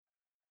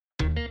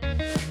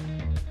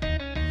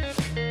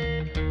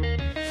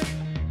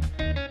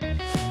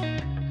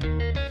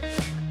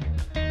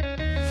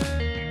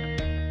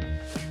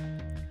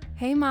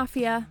Hey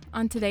Mafia!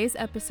 On today's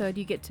episode,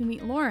 you get to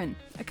meet Lauren,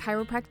 a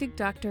chiropractic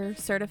doctor,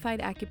 certified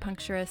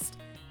acupuncturist,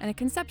 and a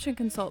conception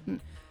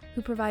consultant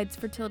who provides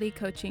fertility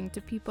coaching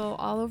to people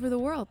all over the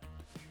world.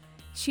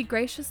 She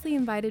graciously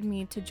invited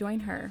me to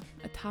join her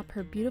atop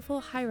her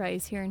beautiful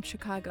high-rise here in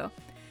Chicago.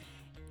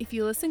 If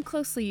you listen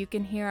closely, you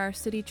can hear our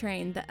city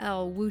train, the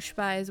L, whoosh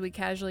by as we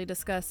casually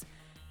discuss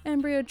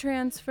embryo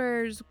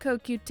transfers,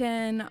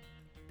 CoQ10,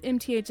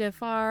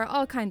 MTHFR,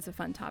 all kinds of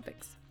fun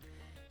topics.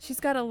 She's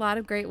got a lot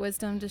of great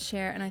wisdom to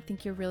share, and I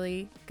think you're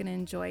really going to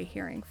enjoy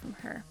hearing from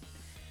her.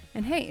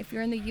 And hey, if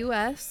you're in the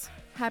U.S.,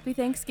 happy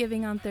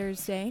Thanksgiving on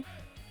Thursday.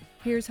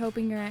 Here's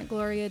hoping your Aunt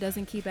Gloria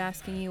doesn't keep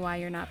asking you why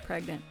you're not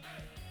pregnant.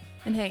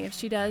 And hey, if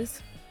she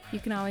does, you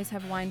can always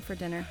have wine for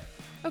dinner.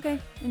 Okay,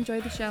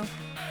 enjoy the show.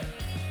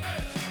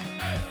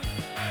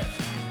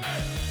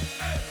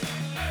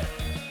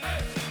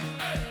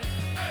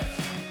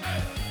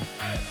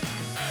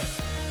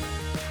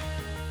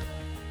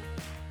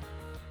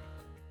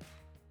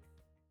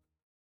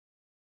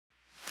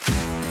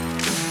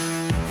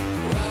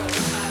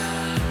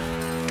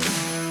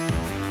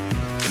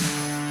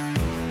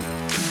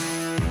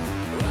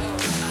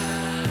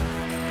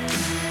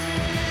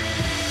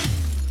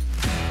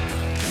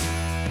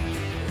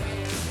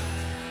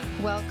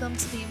 Welcome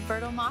to the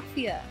Infertile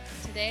Mafia.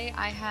 Today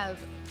I have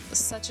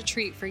such a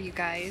treat for you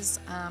guys.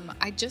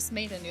 I just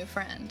made a new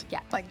friend.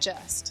 Yeah.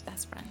 Just.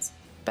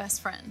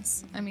 Best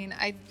friends. I mean,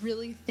 I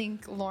really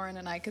think Lauren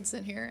and I could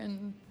sit here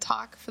and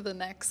talk for the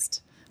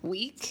next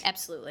week.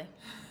 Absolutely.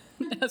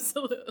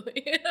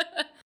 Absolutely.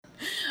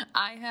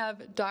 I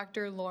have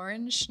Dr.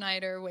 Lauren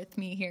Schneider with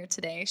me here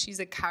today. She's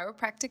a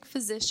chiropractic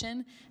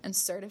physician and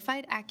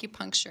certified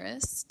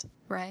acupuncturist,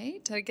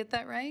 right? Did I get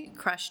that right?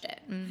 Crushed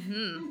it.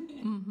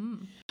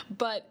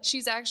 But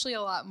she's actually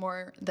a lot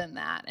more than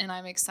that, and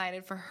I'm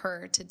excited for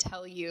her to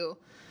tell you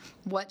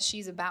what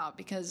she's about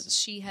because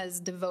she has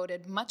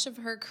devoted much of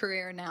her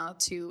career now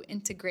to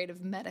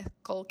integrative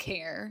medical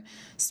care,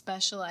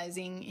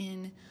 specializing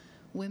in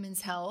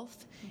women's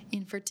health,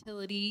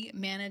 infertility,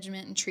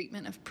 management, and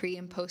treatment of pre-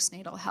 and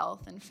postnatal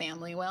health and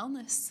family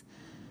wellness.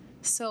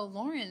 So,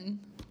 Lauren,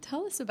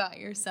 tell us about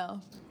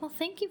yourself. Well,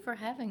 thank you for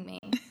having me.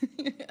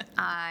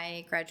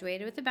 I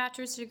graduated with a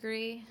bachelor's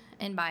degree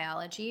in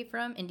biology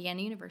from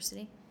Indiana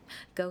University.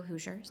 Go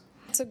Hoosiers.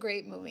 It's a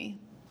great movie.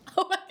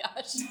 Oh my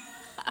gosh.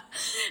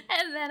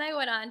 And then I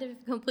went on to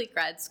complete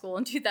grad school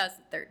in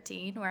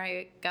 2013 where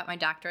I got my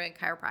doctorate in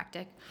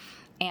chiropractic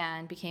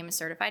and became a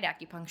certified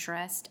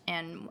acupuncturist.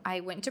 And I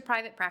went into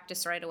private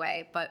practice right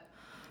away, but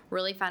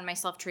really found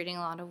myself treating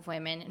a lot of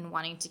women and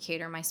wanting to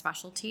cater my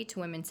specialty to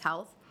women's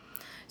health.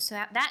 So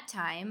at that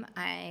time,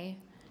 I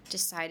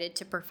decided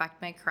to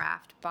perfect my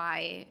craft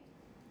by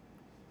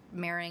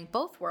marrying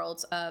both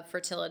worlds of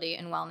fertility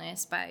and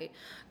wellness by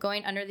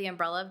going under the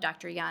umbrella of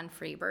Dr. Jan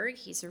Freeberg.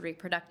 He's a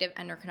reproductive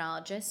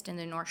endocrinologist in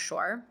the North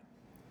Shore.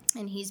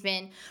 And he's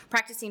been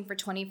practicing for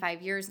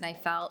 25 years, and I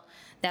felt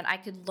that I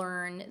could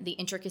learn the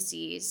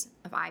intricacies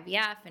of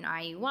IVF and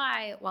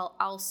IUI while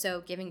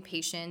also giving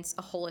patients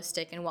a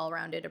holistic and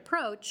well-rounded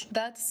approach.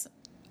 That's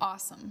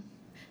awesome.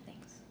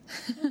 Thanks.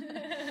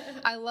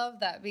 I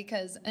love that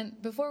because,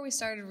 and before we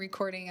started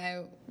recording,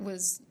 I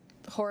was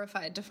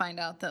horrified to find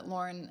out that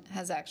Lauren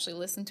has actually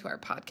listened to our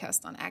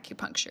podcast on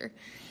acupuncture.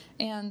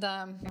 And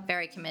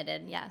very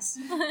committed, yes.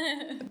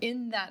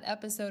 in that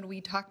episode,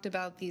 we talked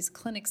about these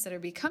clinics that are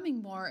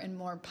becoming more and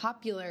more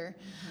popular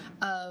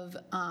of,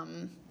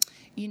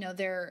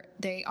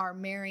 they are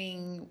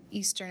marrying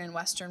Eastern and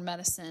Western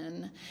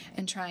medicine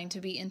and trying to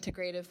be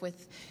integrative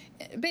with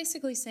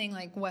basically saying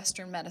like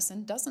Western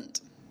medicine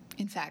doesn't,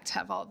 in fact,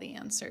 have all the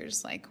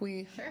answers like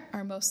we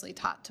are mostly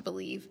taught to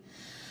believe.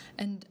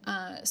 And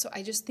so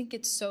I just think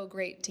it's so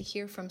great to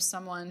hear from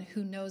someone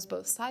who knows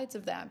both sides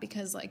of that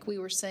because like we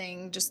were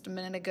saying just a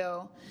minute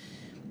ago,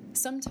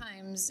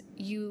 sometimes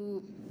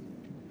you,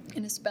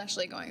 and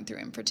especially going through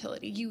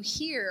infertility, you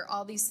hear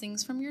all these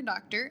things from your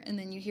doctor and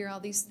then you hear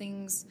all these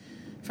things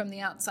from the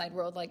outside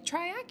world like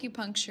try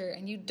acupuncture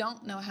and you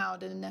don't know how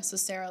to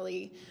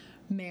necessarily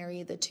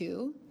marry the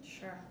two.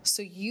 Sure.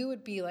 So you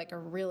would be like a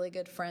really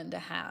good friend to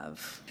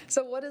have.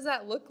 So what does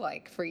that look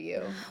like for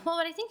you? Well,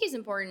 what I think is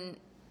important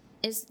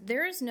is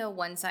there is no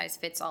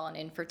one-size-fits-all in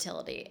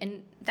infertility,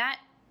 and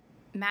that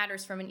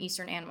matters from an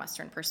Eastern and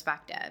Western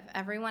perspective.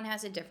 Everyone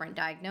has a different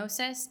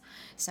diagnosis.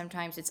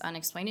 Sometimes it's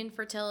unexplained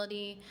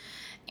infertility,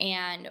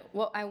 and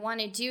what I want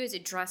to do is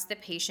address the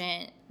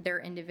patient, their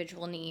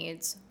individual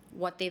needs,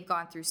 what they've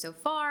gone through so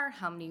far,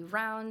 how many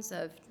rounds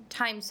of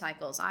time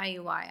cycles,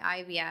 IUI,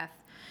 IVF,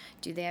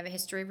 do they have a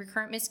history of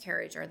recurrent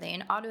miscarriage, are they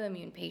an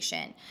autoimmune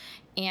patient,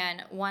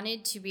 and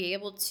wanted to be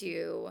able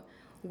to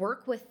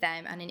work with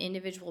them on an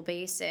individual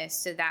basis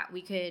so that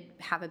we could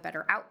have a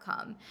better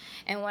outcome.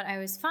 And what I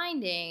was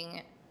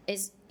finding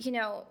is,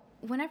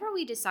 whenever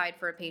we decide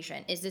for a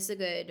patient, is this a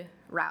good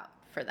route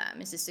for them?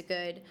 Is this a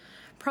good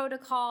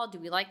protocol? Do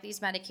we like these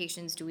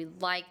medications? Do we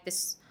like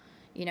this,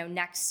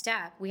 next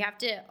step? We have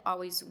to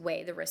always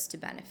weigh the risk to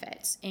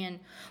benefits. And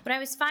what I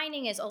was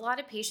finding is a lot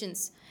of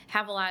patients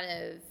have a lot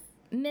of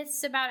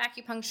myths about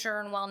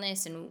acupuncture and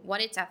wellness and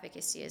what its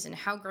efficacy is and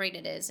how great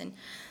it is. And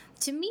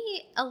to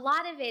me, a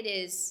lot of it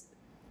is,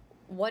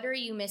 what are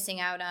you missing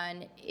out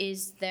on?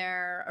 Is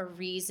there a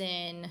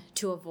reason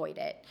to avoid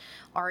it?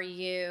 Are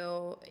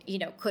you,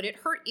 could it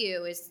hurt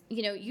you?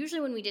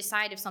 Usually when we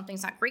decide if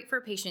something's not great for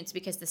a patient, it's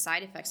because the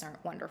side effects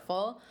aren't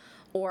wonderful,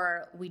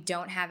 or we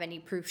don't have any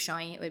proof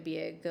showing it would be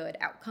a good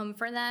outcome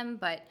for them.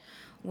 But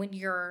when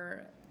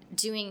you're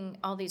doing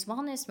all these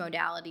wellness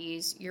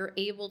modalities, you're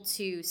able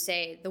to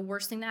say the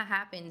worst thing that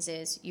happens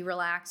is you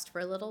relaxed for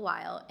a little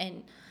while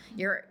and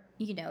you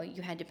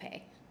had to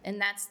pay.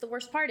 And that's the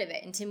worst part of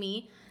it. And to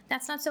me,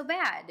 that's not so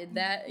bad. And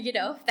that,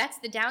 if that's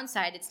the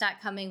downside, it's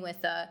not coming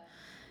with a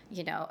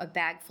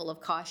bag full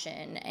of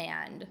caution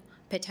and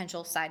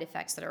potential side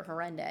effects that are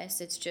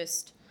horrendous. It's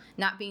just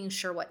not being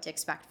sure what to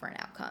expect for an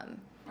outcome.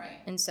 Right.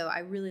 And so I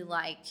really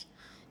like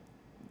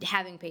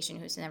having a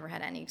patient who's never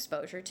had any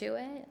exposure to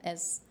it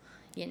as,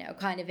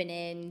 kind of an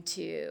in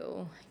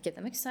to get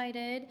them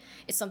excited.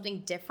 It's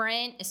something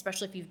different,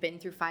 especially if you've been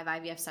through 5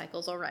 IVF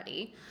cycles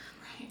already.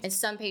 Right. And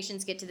some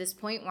patients get to this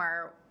point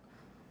where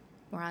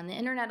we're on the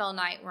internet all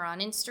night, we're on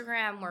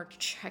Instagram, we're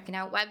checking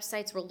out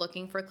websites, we're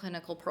looking for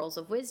clinical pearls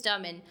of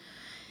wisdom. And,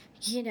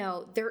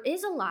 there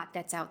is a lot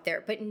that's out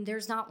there, but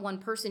there's not one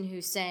person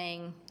who's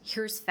saying,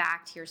 here's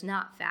fact, here's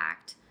not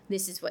fact.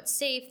 This is what's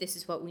safe, this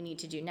is what we need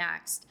to do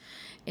next.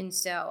 And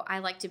so I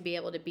like to be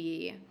able to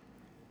be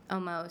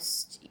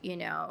almost,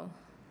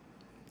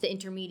 the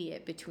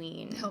intermediate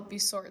between. Help you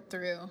sort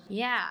through.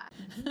 Yeah.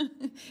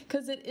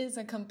 Because it is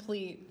a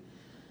complete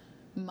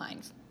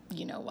mind,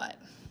 what.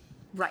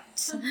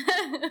 Right.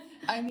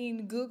 I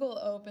mean, Google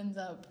opens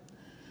up,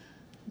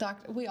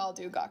 we all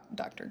do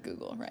Dr.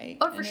 Google, right?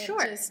 Oh, for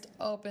sure. It just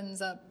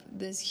opens up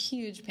this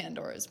huge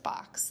Pandora's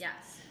box.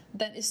 Yes.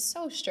 That is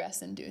so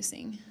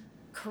stress-inducing.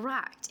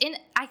 Correct. And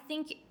I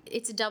think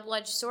it's a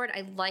double-edged sword.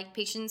 I like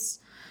patients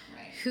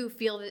who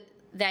feel that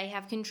they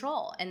have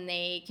control and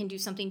they can do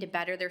something to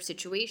better their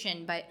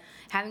situation, but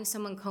having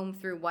someone comb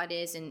through what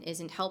is and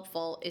isn't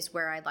helpful is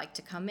where I'd like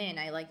to come in.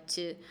 I like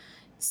to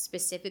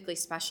specifically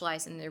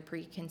specialize in their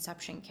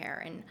preconception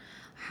care and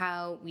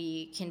how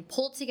we can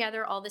pull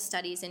together all the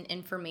studies and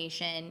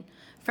information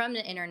from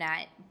the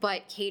internet,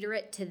 but cater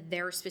it to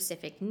their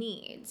specific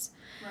needs.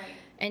 Right.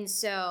 And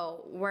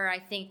so where I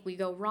think we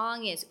go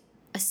wrong is,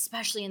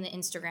 especially in the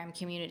Instagram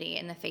community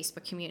and the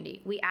Facebook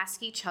community, we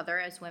ask each other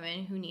as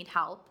women who need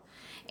help,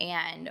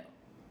 and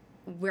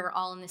we're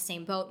all in the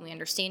same boat and we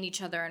understand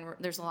each other and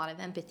there's a lot of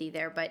empathy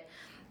there, but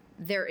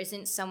there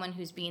isn't someone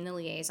who's being the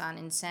liaison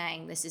and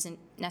saying this isn't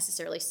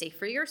necessarily safe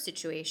for your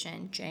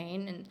situation,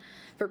 Jane, and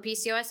for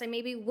PCOS I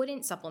maybe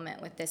wouldn't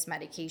supplement with this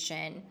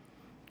medication,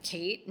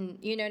 Kate, and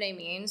you know what I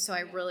mean? So I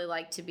really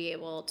like to be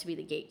able to be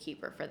the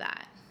gatekeeper for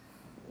that.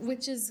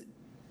 Which is,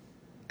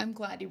 I'm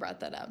glad you brought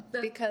that up,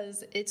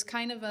 because it's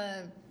kind of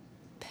a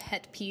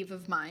pet peeve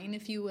of mine,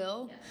 if you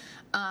will.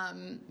 Yes.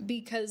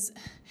 Because,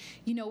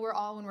 we're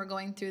all, when we're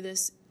going through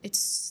this,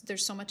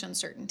 there's so much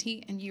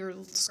uncertainty and you're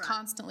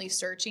constantly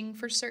searching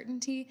for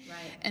certainty. Right.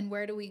 And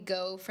where do we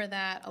go for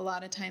that? A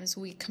lot of times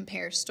we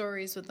compare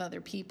stories with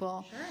other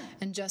people. Sure.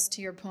 And just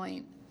to your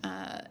point,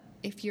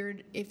 if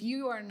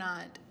you are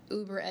not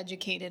uber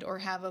educated or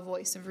have a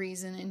voice of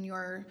reason in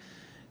your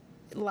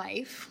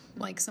life,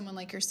 like someone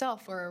like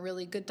yourself or a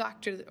really good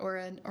doctor or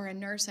a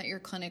nurse at your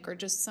clinic or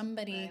just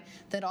somebody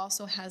that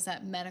also has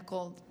that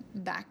medical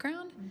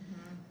background,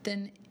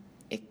 then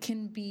it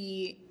can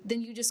be,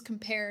 then you just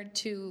compare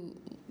to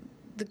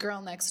the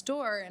girl next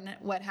door and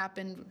what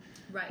happened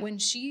when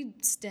she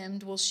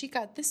stemmed. Well, she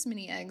got this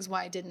many eggs,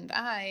 why didn't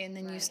I? And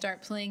then you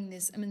start playing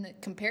this, the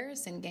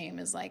comparison game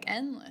is like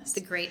endless.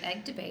 The great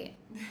egg debate.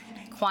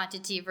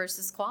 Quantity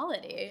versus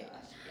quality.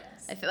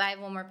 If I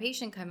have one more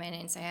patient come in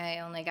and say, I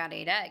only got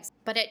 8 eggs,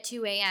 but at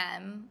 2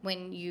 a.m.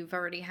 when you've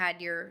already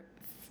had your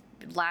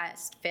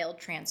last failed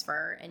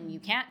transfer and you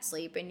can't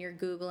sleep and you're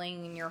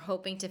Googling and you're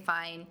hoping to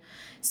find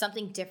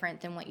something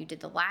different than what you did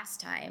the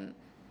last time,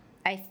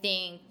 I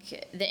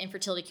think the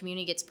infertility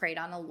community gets preyed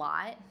on a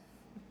lot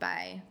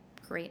by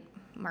great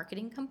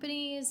marketing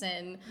companies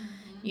and,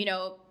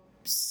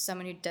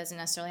 someone who doesn't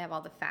necessarily have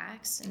all the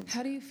facts. And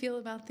how do you feel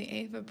about the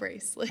Ava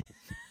bracelet?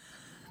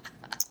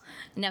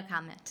 No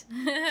comment.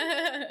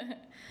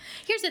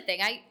 Here's the thing.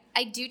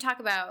 I do talk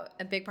about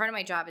a big part of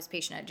my job is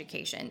patient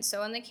education.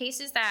 So in the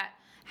cases that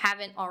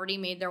haven't already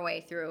made their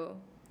way through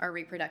our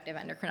reproductive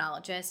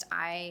endocrinologist,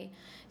 I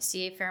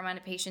see a fair amount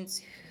of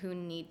patients who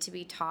need to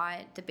be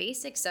taught the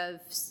basics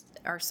of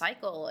our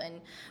cycle and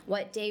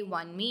what day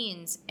one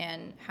means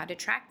and how to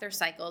track their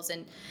cycles.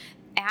 And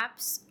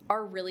apps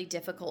are really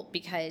difficult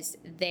because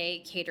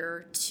they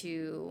cater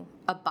to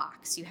a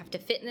box. You have to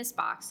fit in this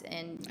box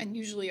and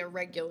usually a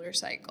regular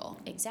cycle.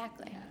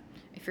 Exactly. Yeah.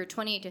 If you're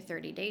 28 to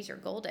 30 days, you're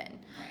golden.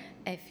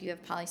 Right. If you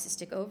have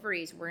polycystic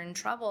ovaries, we're in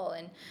trouble.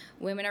 And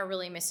women are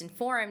really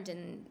misinformed.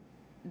 And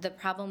the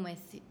problem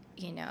with,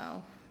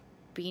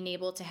 being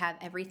able to have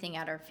everything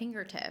at our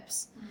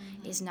fingertips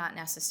is not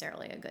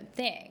necessarily a good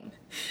thing.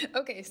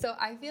 Okay, so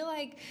I feel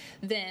like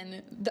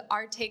then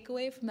our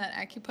takeaway from that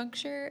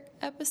acupuncture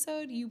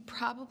episode, you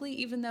probably,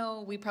 even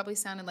though we probably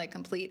sounded like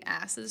complete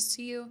asses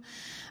to you,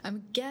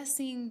 I'm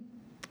guessing,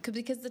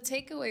 because the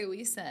takeaway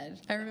we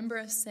said, I remember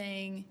us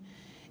saying,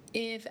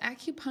 if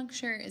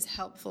acupuncture is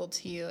helpful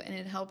to you and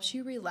it helps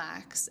you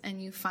relax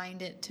and you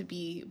find it to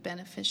be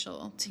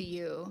beneficial to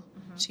you,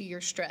 to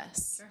your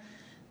stress,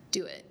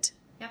 do it.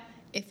 Yep.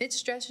 If it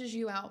stresses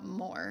you out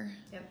more,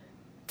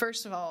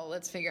 first of all,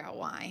 let's figure out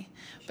why.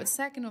 But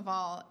second of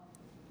all,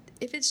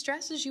 if it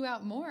stresses you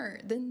out more,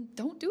 then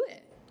don't do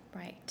it.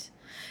 Right.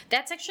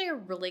 That's actually a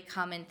really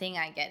common thing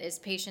I get is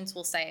patients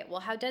will say, well,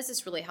 how does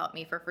this really help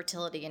me for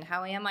fertility? And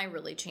how am I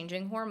really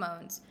changing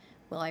hormones?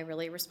 Will I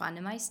really respond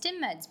to my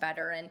stim meds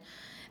better? And,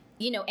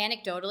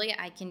 anecdotally,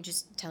 I can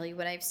just tell you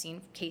what I've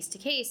seen case to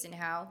case and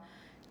how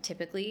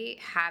typically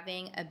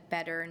having a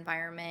better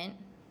environment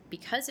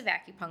because of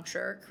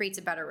acupuncture creates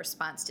a better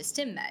response to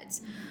stim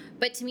meds.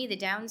 But to me, the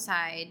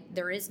downside,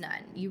 there is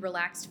none. You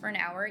relaxed for an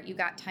hour, you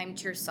got time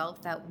to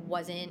yourself that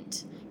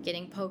wasn't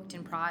getting poked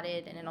and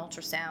prodded in an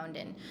ultrasound,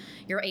 and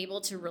you're able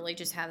to really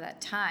just have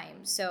that time.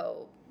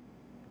 So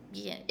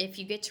yeah, if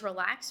you get to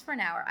relax for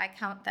an hour, I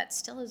count that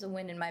still as a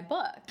win in my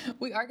book.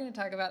 We are going to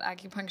talk about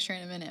acupuncture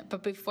in a minute,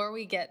 but before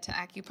we get to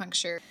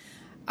acupuncture,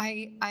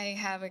 I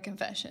have a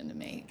confession to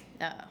make.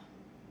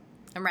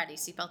 I'm ready.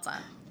 Seatbelts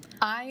on.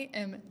 I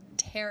am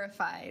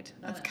terrified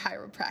of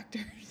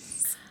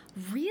chiropractors.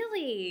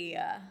 Really?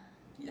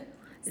 Yes.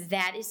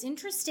 That is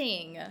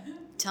interesting.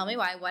 Tell me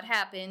why. What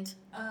happened?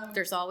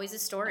 There's always a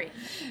story.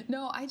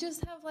 No, I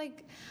just have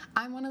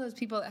I'm one of those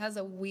people that has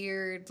a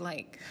weird,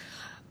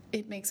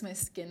 it makes my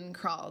skin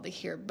crawl to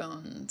hear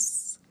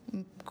bones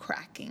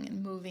cracking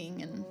and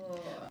moving. And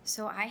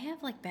So I have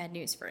bad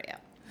news for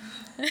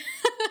you.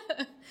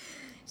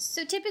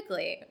 So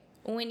typically,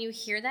 when you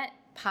hear that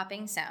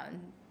popping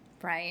sound,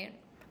 right,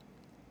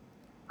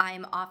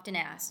 I'm often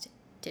asked,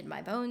 did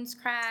my bones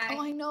crack?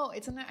 Oh, I know.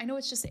 I know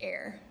it's just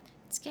air.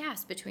 It's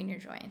gas between your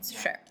joints,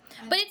 sure.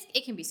 But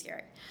it can be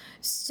scary.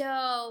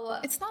 So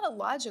it's not a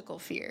logical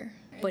fear.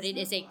 But it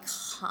is a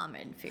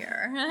common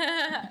fear.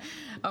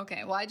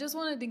 Okay, well, I just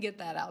wanted to get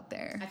that out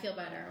there. I feel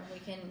better.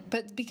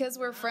 But because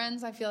we're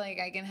friends, I feel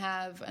like I can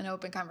have an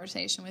open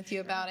conversation with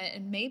you about it,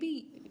 and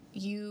maybe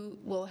you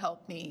will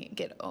help me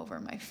get over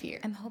my fear.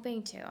 I'm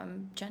hoping to.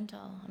 I'm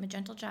gentle. I'm a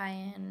gentle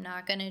giant. I'm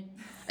not going to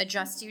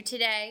adjust you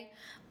today.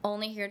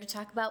 Only here to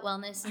talk about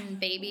wellness and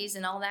babies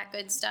and all that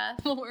good stuff.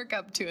 We'll work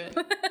up to it.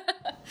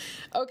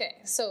 Okay,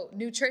 so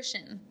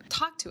nutrition.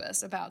 Talk to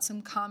us about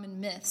some common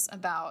myths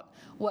about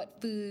what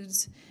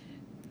foods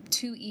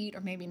to eat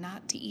or maybe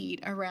not to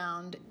eat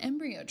around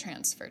embryo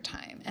transfer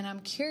time. And I'm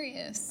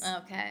curious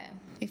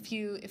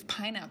if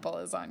pineapple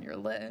is on your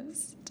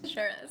list.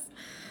 Sure is.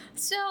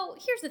 So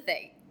here's the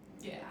thing.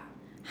 Yeah.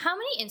 How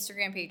many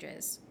Instagram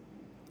pages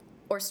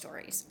or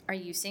stories are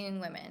you seeing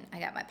women? I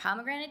got my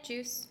pomegranate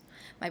juice,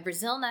 my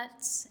Brazil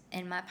nuts,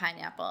 and my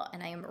pineapple,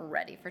 and I am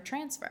ready for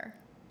transfer.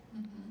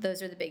 Mm-hmm.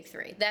 Those are the big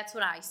three. That's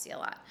what I see a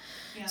lot.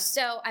 Yeah.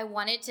 So I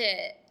wanted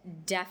to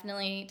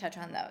definitely touch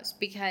on those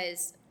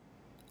because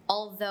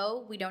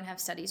although we don't have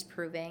studies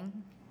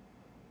proving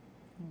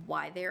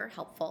why they're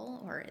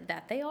helpful or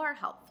that they are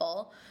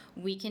helpful,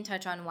 we can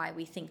touch on why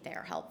we think they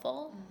are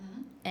helpful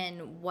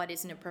and what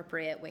is an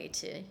appropriate way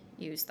to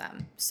use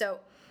them. So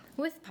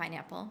with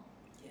pineapple,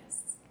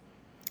 yes,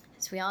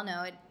 as we all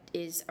know, it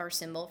is our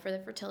symbol for the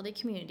fertility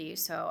community,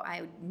 so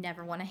I would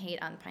never want to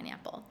hate on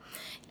pineapple.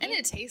 And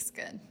it tastes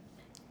good.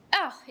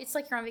 Oh, it's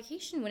like you're on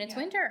vacation when it's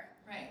winter.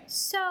 Right.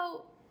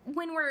 So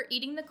when we're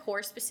eating the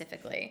core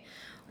specifically,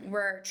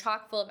 we're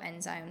chock full of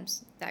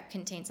enzymes that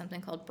contain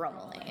something called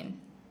bromelain.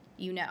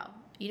 You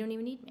don't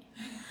even need me.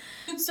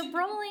 So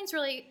bromelain's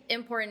really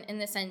important in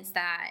the sense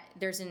that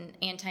there's an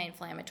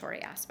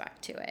anti-inflammatory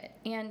aspect to it.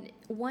 And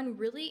one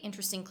really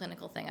interesting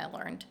clinical thing I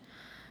learned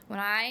when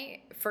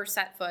I first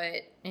set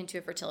foot into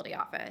a fertility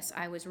office,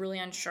 I was really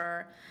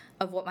unsure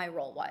of what my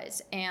role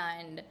was.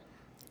 And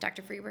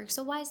Dr. Freeberg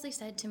so wisely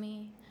said to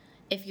me,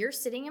 if you're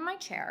sitting in my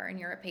chair and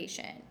you're a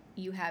patient,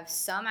 you have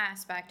some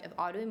aspect of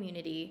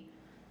autoimmunity,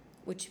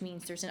 which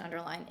means there's an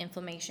underlying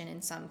inflammation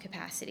in some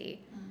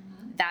capacity.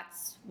 Mm-hmm.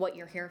 That's what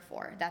you're here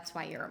for. That's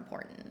why you're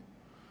important.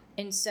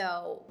 And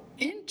so...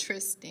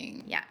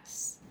 Interesting.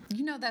 Yes.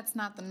 That's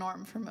not the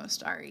norm for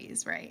most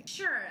REs, right?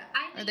 Sure.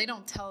 Or they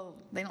don't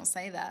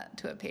say that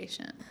to a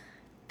patient.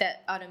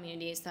 That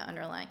autoimmunity is the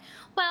underlying.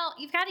 Well,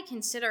 you've got to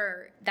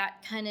consider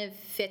that kind of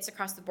fits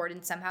across the board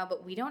and somehow,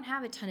 but we don't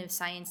have a ton of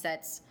science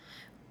that's,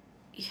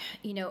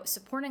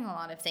 supporting a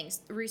lot of things.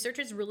 The research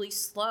is really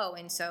slow,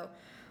 and so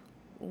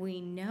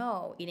we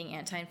know eating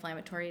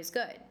anti-inflammatory is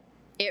good.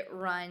 It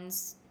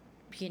runs,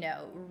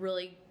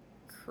 really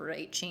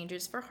great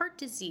changes for heart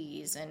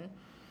disease and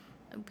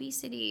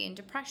obesity and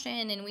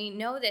depression, and we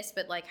know this,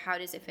 but how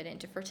does it fit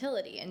into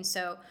fertility? And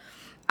so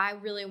I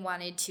really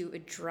wanted to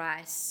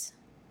address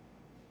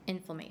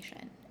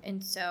inflammation.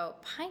 And so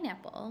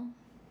pineapple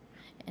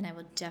And I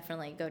will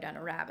definitely go down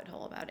a rabbit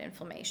hole about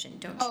inflammation.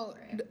 Don't Oh,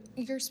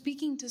 you're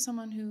speaking to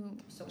someone who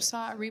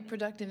saw a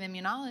reproductive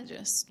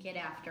immunologist. get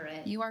after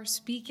it. You are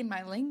speaking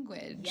my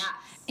language. Yes.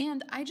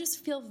 And I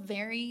just feel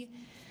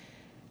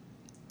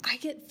I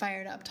get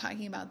fired up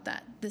talking about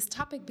this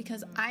topic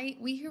because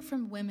we hear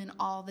from women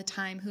all the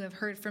time who have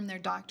heard from their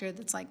doctor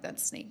that's like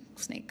that's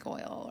snake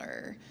oil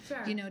or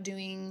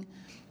doing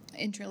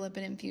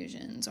intralipid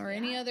infusions or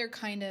any other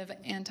kind of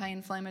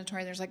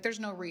anti-inflammatory. There's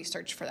no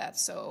research for that,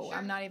 so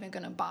I'm not even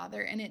going to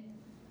bother, and it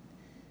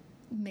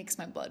makes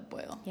my blood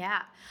boil.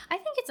 Yeah. I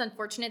think it's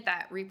unfortunate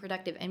that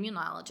reproductive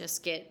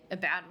immunologists get a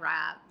bad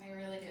rap. I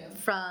really do.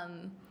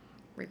 From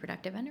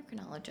reproductive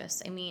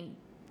endocrinologists. I mean,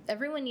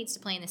 everyone needs to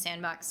play in the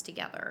sandbox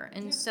together.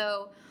 And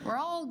so we're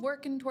all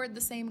working toward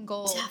the same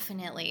goal.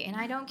 Definitely. And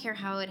I don't care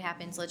how it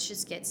happens. Let's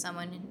just get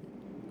someone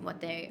what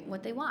they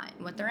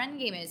want, what their end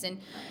game is. And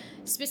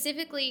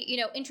specifically,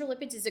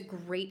 intralipids is a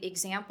great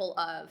example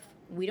of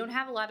we don't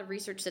have a lot of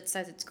research that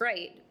says it's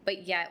great,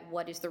 but yet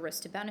what is the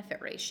risk to benefit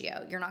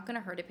ratio? You're not going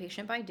to hurt a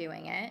patient by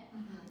doing it.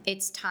 Mm-hmm.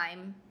 It's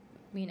time,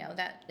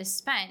 that is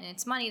spent, and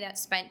it's money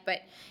that's spent,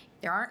 but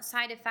there aren't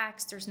side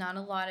effects. There's not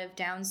a lot of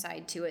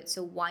downside to it.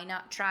 So why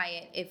not try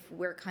it if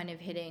we're kind of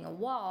hitting a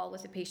wall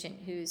with a patient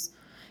who's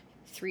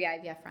 3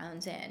 IVF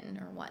rounds in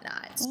or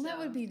whatnot? Well, that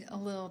would be a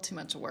little too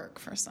much work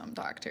for some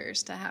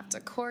doctors to have to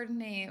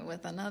coordinate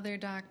with another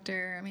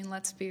doctor. I mean,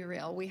 let's be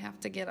real. We have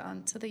to get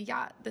onto the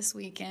yacht this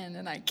weekend,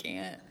 and I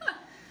can't.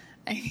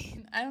 I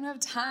mean, I don't have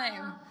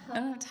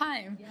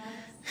time.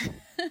 Yes.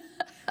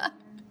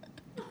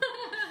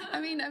 I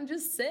mean, I'm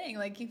just saying,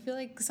 you feel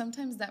like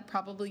sometimes that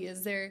probably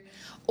is there.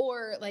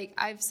 Or,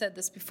 I've said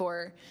this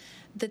before,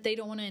 that they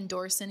don't want to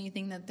endorse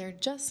anything that they're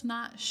just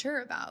not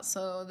sure about.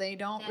 So they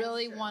don't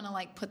really want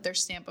to, put their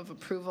stamp of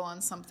approval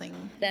on something.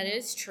 That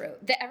is true.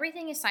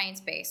 Everything is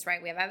science-based,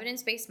 right? We have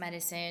evidence-based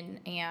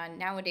medicine, and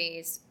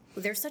nowadays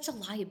there's such a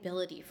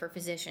liability for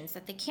physicians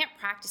that they can't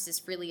practice as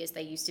freely as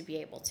they used to be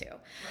able to. Right.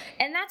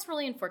 And that's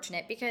really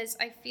unfortunate because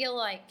I feel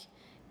like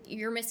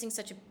you're missing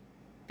such a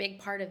big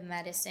part of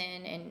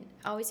medicine, and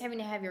always having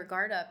to have your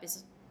guard up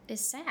is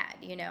sad,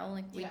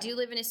 we do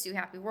live in a sue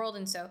happy world,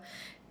 and so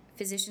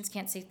physicians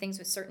can't say things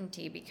with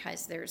certainty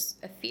because there's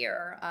a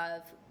fear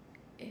of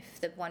if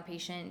the one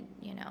patient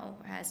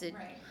has a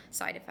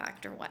side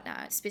effect or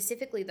whatnot.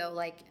 Specifically though,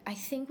 I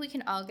think we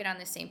can all get on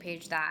the same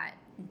page that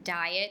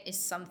diet is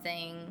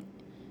something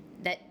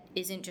that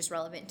isn't just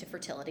relevant to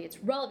fertility, it's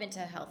relevant to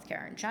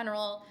healthcare in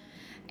general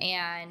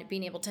and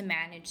being able to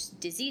manage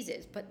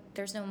diseases, but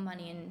there's no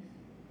money in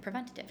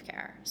preventative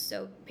care.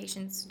 So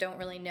patients don't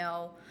really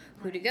know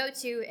who to go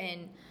to,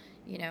 and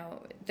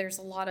there's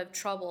a lot of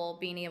trouble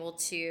being able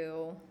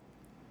to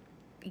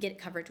get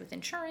coverage with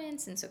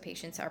insurance, and so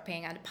patients are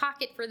paying out of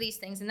pocket for these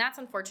things, and that's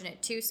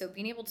unfortunate too. So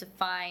being able to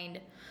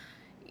find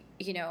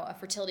a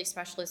fertility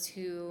specialist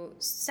who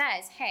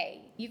says,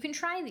 hey, you can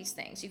try these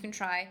things. You can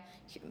try,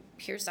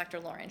 here's Dr.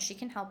 Lauren. She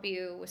can help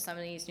you with some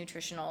of these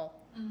nutritional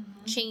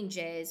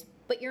changes,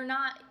 but you're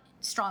not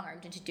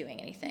strong-armed into doing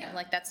anything.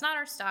 Yeah. That's not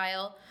our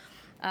style.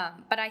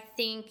 But I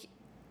think,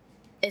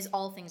 as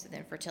all things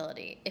within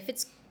fertility,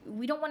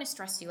 we don't want to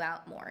stress you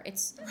out more.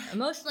 It's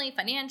emotionally,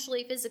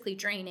 financially, physically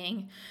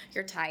draining.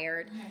 You're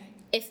tired. Right.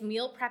 If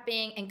meal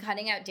prepping and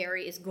cutting out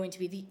dairy is going to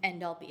be the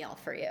end-all be-all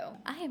for you,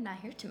 I am not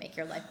here to make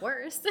your life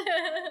worse.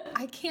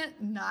 I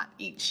can't not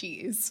eat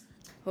cheese.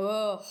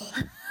 Oh,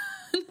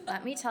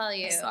 let me tell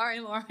you. Sorry,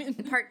 Lauren. In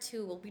part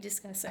 2, we'll be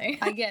discussing.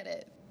 I get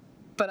it,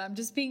 but I'm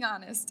just being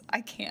honest. I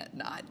can't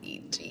not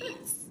eat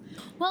cheese.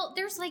 Well,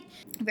 there's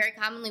very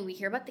commonly we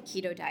hear about the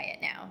keto diet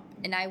now,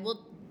 and I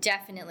will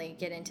definitely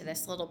get into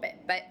this a little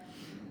bit, but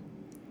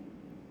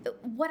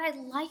what I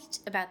liked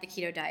about the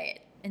keto diet,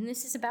 and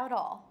this is about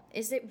all,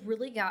 is it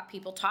really got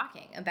people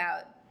talking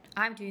about,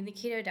 I'm doing the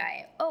keto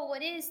diet. Oh,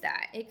 what is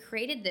that? It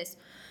created this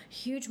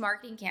huge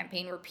marketing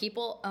campaign where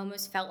people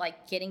almost felt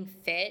like getting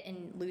fit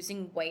and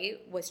losing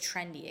weight was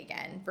trendy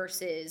again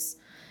versus,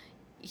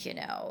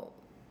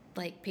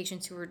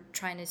 patients who were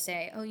trying to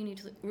say,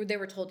 they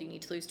were told you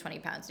need to lose 20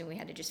 pounds and we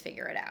had to just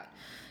figure it out.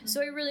 Mm-hmm.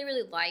 So I really,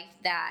 really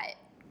liked that.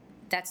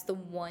 That's the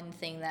one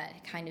thing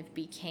that kind of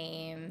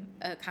became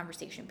a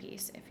conversation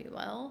piece, if you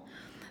will.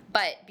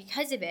 But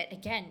because of it,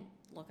 again,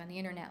 look on the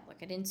internet,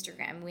 look at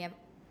Instagram. We have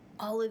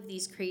all of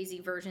these crazy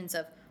versions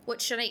of what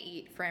should I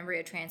eat for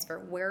embryo transfer?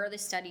 Where are the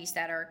studies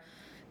that are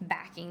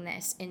backing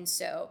this? And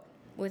so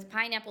with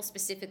pineapple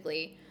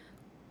specifically,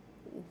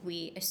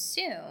 we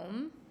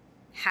assume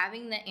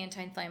having the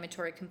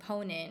anti-inflammatory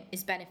component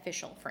is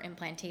beneficial for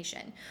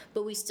implantation,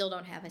 but we still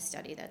don't have a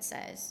study that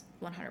says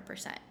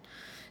 100%.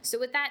 So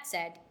with that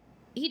said,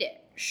 eat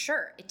it.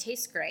 Sure, it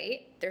tastes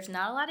great. There's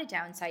not a lot of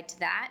downside to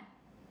that,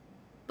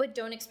 but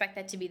don't expect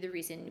that to be the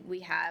reason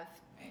we have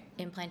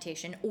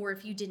implantation, or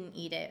if you didn't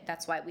eat it,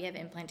 that's why we have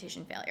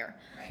implantation failure.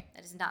 Right.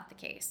 That is not the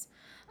case.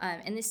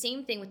 And the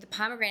same thing with the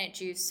pomegranate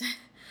juice.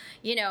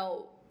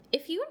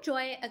 If you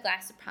enjoy a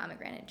glass of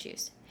pomegranate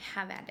juice,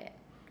 have at it.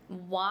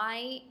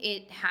 Why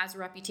it has a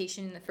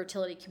reputation in the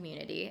fertility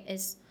community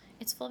is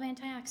it's full of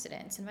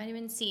antioxidants and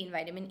vitamin C and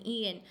vitamin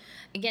E. And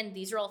again,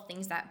 these are all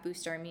things that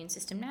boost our immune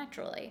system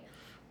naturally.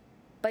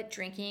 But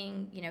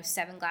drinking,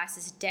 7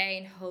 glasses a day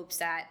in hopes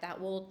that that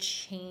will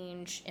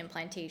change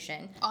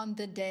implantation. On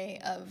the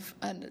day of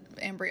an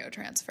embryo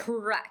transfer.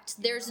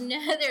 Correct. There's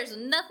nothing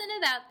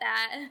about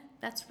that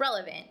that's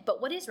relevant.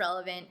 But what is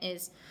relevant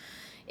is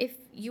if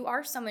you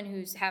are someone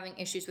who's having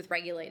issues with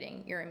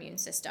regulating your immune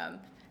system,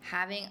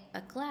 having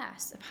a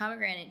glass of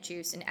pomegranate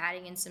juice and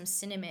adding in some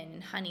cinnamon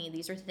and honey,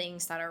 these are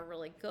things that are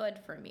really good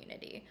for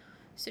immunity.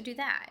 So do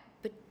that,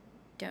 but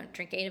don't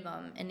drink 8 of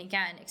them. And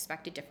again,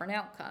 expect a different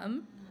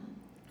outcome.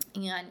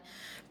 And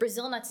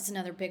Brazil nuts is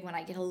another big one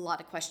I get a lot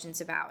of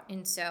questions about.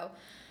 And so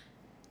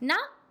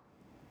not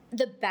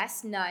the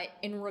best nut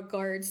in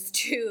regards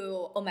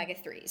to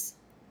omega-3s.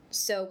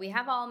 So we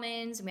have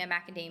almonds and we have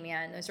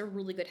macadamia, and those are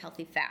really good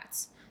healthy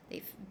fats. They're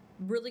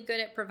really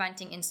good at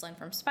preventing insulin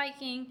from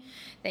spiking.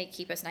 They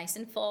keep us nice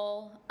and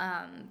full.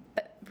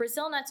 But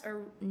Brazil nuts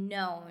are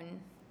known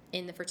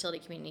in the fertility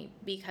community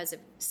because of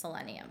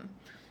selenium.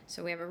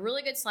 So we have a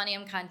really good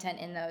selenium content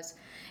in those.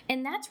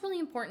 And that's really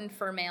important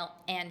for male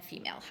and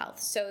female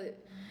health. So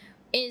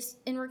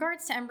in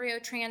regards to embryo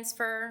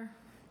transfer,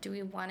 do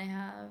we want to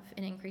have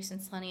an increase in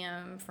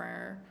selenium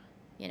for,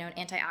 an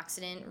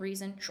antioxidant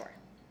reason? Sure.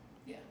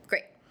 Yeah.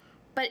 Great.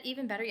 But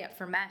even better yet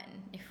for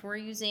men, if we're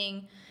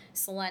using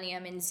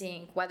selenium and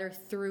zinc, whether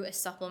through a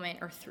supplement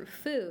or through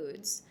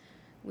foods,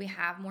 we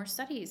have more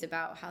studies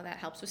about how that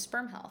helps with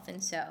sperm health.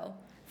 And so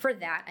for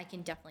that, I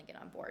can definitely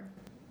get on board.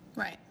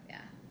 Right.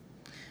 Yeah.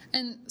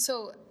 And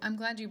so I'm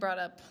glad you brought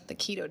up the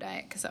keto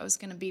diet, because that was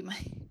going to be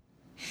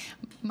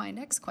my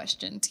next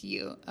question to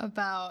you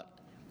about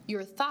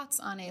your thoughts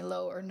on a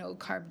low or no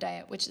carb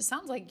diet, which it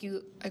sounds like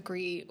you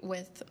agree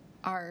with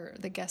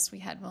the guest we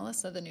had,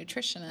 Melissa, the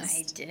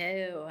nutritionist.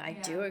 I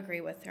do agree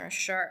with her,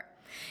 sure.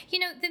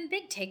 The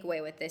big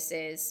takeaway with this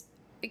is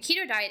a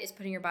keto diet is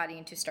putting your body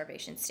into a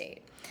starvation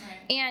state.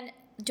 Right. And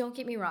don't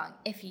get me wrong,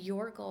 if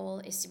your goal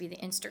is to be the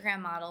Instagram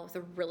model with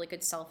a really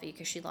good selfie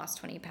because she lost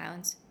 20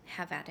 pounds,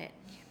 have at it.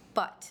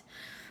 But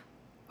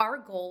our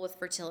goal with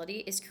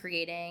fertility is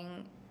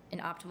creating an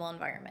optimal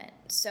environment.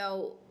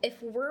 So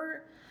if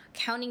we're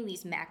counting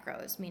these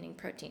macros, meaning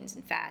proteins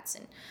and fats,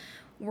 and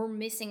we're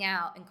missing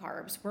out in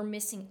carbs, we're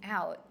missing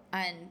out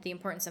on the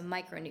importance of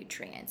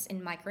micronutrients,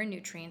 and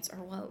micronutrients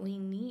are what we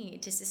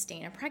need to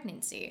sustain a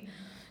pregnancy.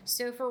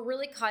 So if we're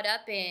really caught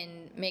up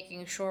in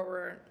making sure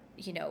we're,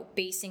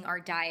 basing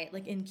our diet,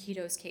 like in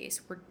keto's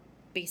case, we're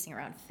basing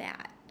around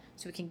fat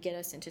so we can get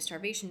us into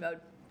starvation mode.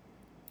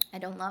 I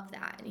don't love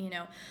that.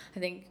 I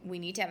think we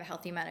need to have a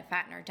healthy amount of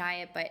fat in our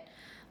diet, but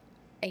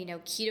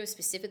keto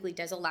specifically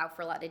does allow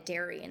for a lot of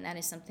dairy, and that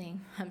is something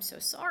I'm so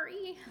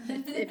sorry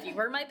if you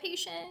were my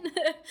patient.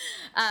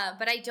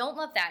 But I don't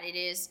love that. It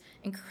is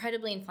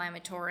incredibly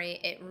inflammatory.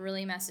 It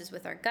really messes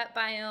with our gut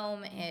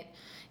biome. It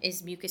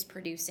is mucus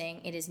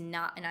producing. It is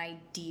not an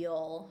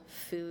ideal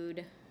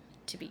food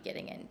to be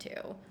getting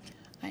into.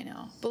 I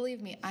know.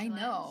 Believe me, I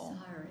know.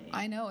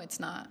 I know it's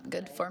not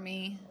good for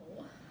me.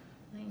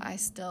 I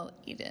still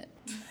eat it.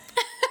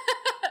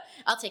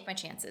 I'll take my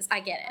chances.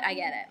 I get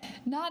it.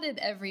 Not at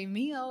every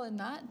meal and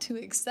not to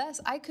excess.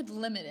 I could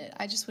limit it.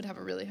 I just would have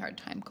a really hard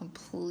time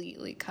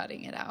completely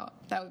cutting it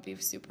out. That would be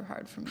super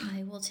hard for me.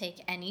 I will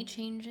take any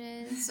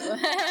changes,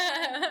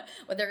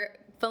 whether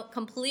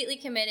completely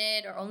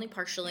committed or only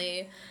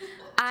partially.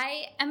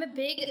 I'm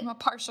a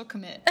partial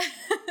commit.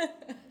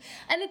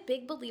 I'm a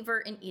big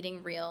believer in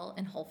eating real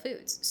and whole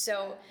foods.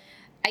 So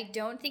I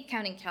don't think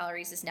counting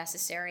calories is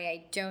necessary.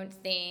 I don't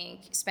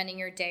think spending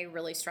your day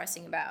really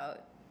stressing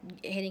about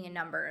hitting a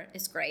number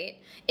is great.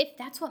 If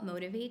that's what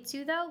motivates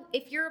you, though,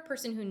 if you're a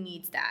person who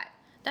needs that,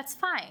 that's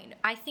fine.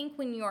 I think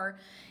when you're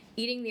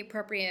eating the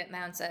appropriate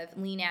amounts of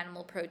lean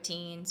animal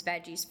proteins,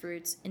 veggies,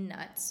 fruits, and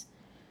nuts,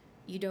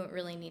 you don't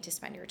really need to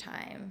spend your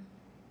time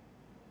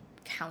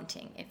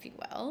counting, if you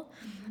will.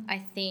 Mm-hmm. I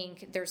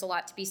think there's a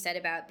lot to be said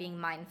about being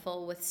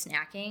mindful with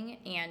snacking.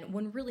 And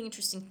one really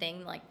interesting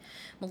thing, like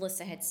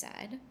Melissa had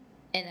said,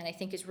 and that I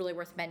think is really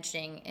worth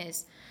mentioning,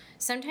 is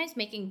sometimes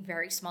making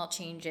very small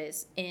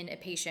changes in a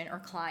patient or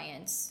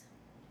client's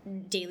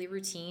daily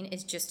routine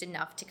is just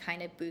enough to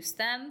kind of boost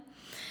them.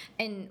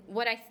 And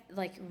what I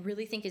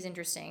really think is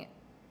interesting,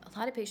 a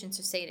lot of patients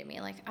will say to me,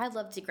 I'd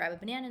love to grab a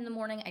banana in the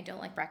morning. I don't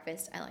like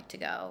breakfast. I like to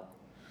go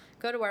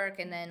to work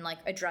and then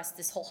address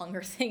this whole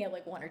hunger thing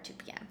at 1 or 2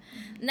 p.m.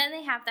 Mm-hmm. And then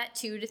they have that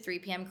 2 to 3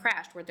 p.m.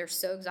 crash where they're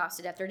so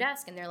exhausted at their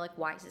desk and they're like,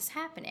 why is this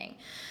happening?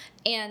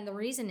 And the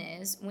reason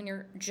is when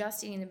you're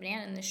just eating the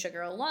banana and the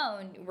sugar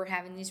alone, we're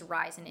having these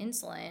rise in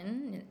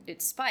insulin.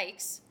 It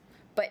spikes,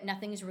 but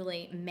nothing's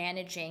really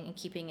managing and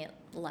keeping it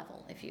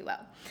level, if you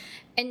will.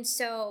 And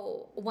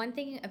so one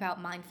thing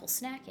about mindful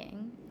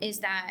snacking is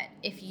that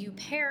if you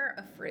pair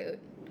a fruit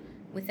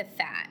with a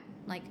fat,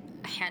 like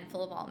a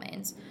handful of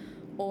almonds,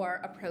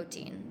 or a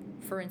protein.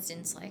 For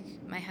instance,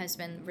 my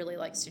husband really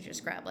likes to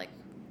just grab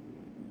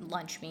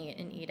lunch meat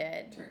and eat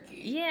it.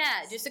 Turkey.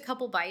 Yeah, just a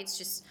couple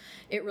bites.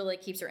 It really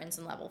keeps your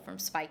insulin level from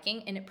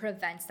spiking, and it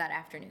prevents that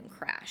afternoon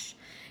crash.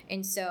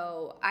 And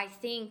so I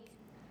think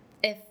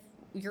if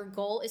your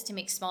goal is to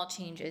make small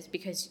changes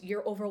because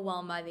you're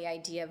overwhelmed by the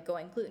idea of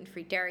going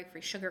gluten-free,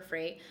 dairy-free,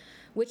 sugar-free,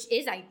 which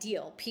is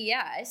ideal.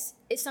 P.S.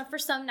 It's not, for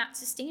some, not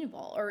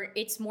sustainable, or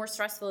it's more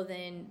stressful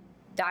than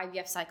the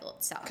IVF cycle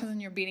itself. Because then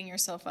you're beating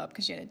yourself up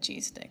because you had a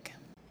cheese stick.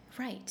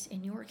 Right.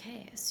 In your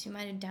case, you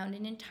might have downed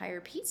an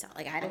entire pizza.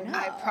 Like, I don't know.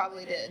 I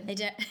probably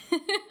did.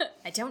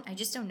 I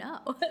just don't know.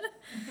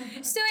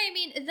 So, I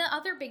mean, the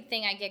other big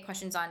thing I get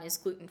questions on is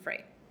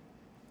gluten-free.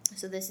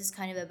 So this is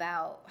kind of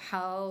about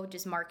how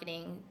does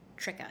marketing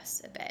trick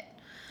us a bit.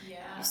 Yeah.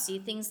 You see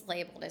things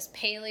labeled as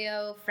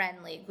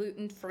paleo-friendly,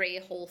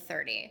 gluten-free,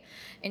 Whole30.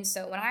 And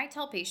so when I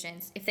tell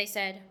patients, if they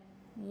said,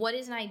 what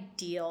is an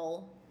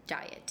ideal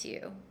diet to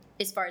you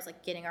as far as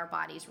like getting our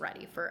bodies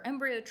ready for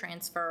embryo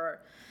transfer,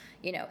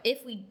 you know,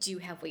 if we do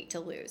have weight to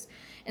lose,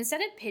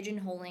 instead of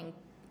pigeonholing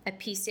a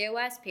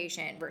PCOS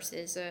patient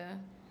versus a,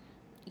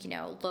 you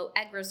know, low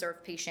egg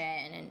reserve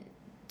patient and,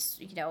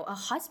 you know, a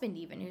husband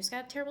even who's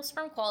got terrible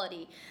sperm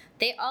quality,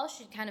 they all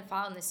should kind of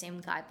follow the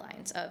same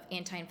guidelines of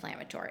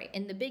anti-inflammatory.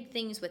 And the big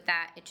things with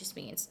that, it just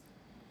means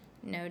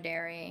no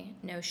dairy,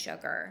 no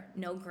sugar,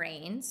 no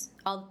grains.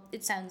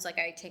 It sounds like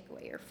I take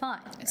away your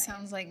fun. It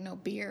sounds like no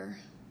beer.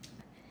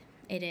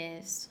 It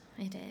is,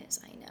 I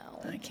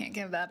know. I can't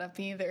give that up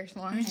either,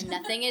 Lauren. And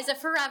nothing is a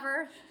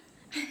forever.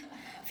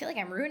 I feel like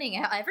I'm ruining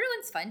out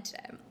everyone's fun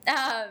today.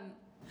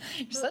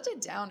 You're such a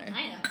downer.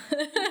 I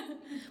know.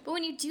 But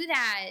when you do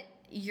that,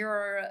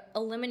 you're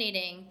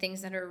eliminating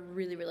things that are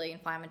really, really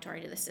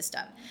inflammatory to the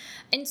system.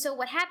 And so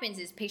what happens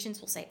is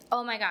patients will say,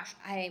 oh my gosh,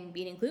 I'm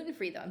eating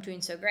gluten-free though, I'm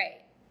doing so great.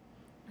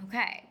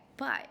 Okay,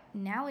 but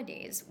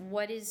nowadays,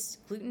 what is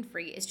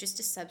gluten-free is just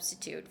a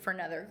substitute for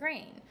another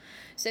grain.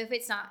 So if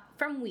it's not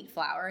from wheat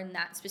flour and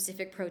that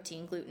specific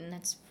protein, gluten,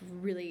 that's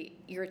really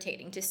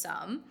irritating to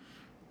some,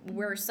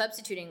 we're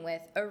substituting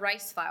with a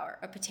rice flour,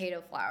 a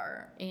potato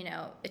flour, you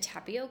know, a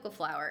tapioca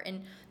flour,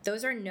 and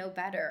those are no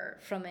better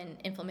from an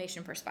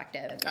inflammation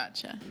perspective.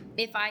 Gotcha.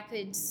 If I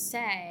could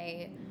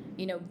say,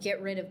 you know,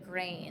 get rid of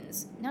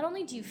grains, not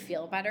only do you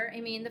feel better,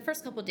 I mean, the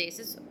first couple of days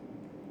is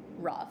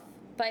rough,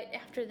 but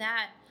after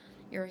that,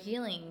 you're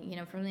healing, you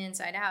know, from the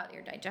inside out.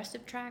 Your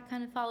digestive tract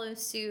kind of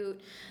follows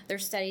suit.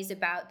 There's studies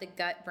about the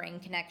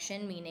gut-brain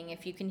connection, meaning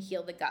if you can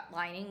heal the gut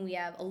lining, we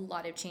have a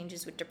lot of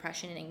changes with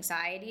depression and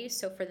anxiety.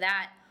 So for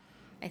that,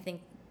 I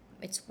think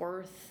it's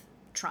worth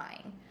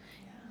trying.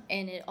 Yeah.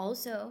 And it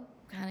also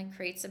kind of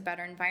creates a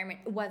better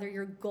environment, whether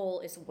your goal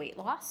is weight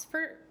loss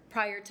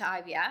prior to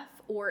IVF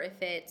or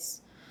if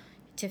it's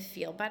to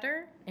feel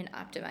better and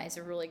optimize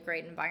a really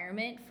great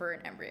environment for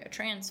an embryo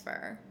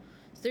transfer.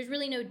 So there's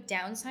really no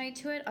downside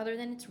to it other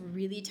than it's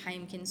really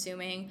time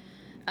consuming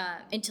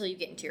until you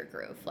get into your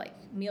groove. Like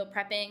meal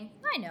prepping,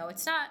 I know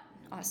it's not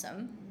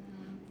awesome,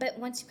 but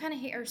once you kind of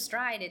hit your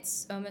stride,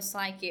 it's almost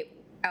like it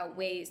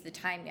outweighs the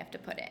time you have to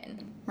put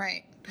in.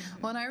 Right.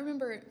 Well, and I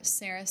remember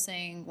Sarah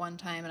saying one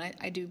time, and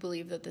I do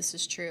believe that this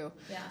is true,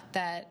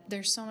 that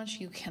there's so much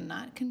you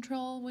cannot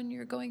control when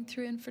you're going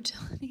through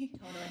infertility.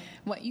 Totally.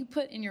 What you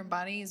put in your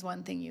body is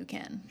one thing you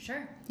can.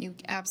 Sure. You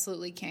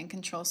absolutely can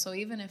control. So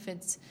even if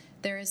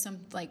there is some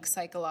like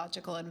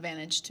psychological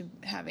advantage to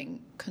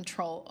having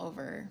control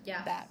over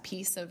that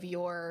piece of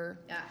your,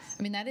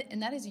 I mean,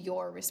 that is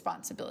your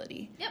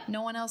responsibility. Yep.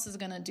 No one else is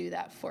going to do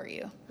that for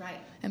you. Right.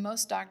 And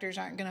most doctors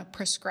aren't going to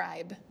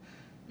prescribe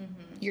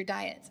your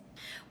diet.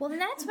 Well, and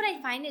that's what I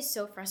find is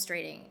so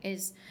frustrating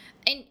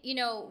and you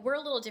know, we're a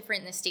little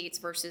different in the States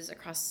versus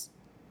across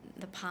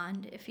the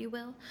pond, if you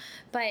will.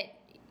 But,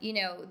 you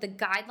know, the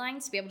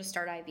guidelines to be able to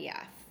start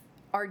IVF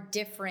are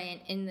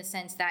different in the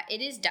sense that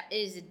it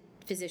is a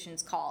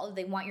physician's call.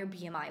 They want your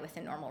BMI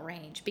within normal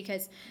range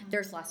because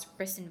there's less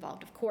risk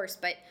involved, of course.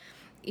 But,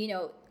 you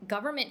know,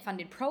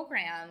 government-funded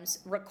programs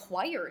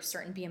require a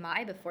certain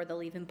BMI before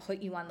they'll even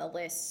put you on the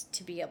list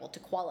to be able to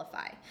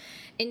qualify.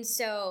 And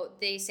so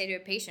they say to a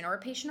patient, or a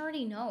patient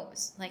already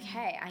knows, like,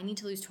 hey, I need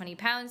to lose 20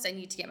 pounds. I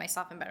need to get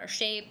myself in better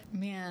shape.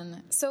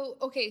 Man. So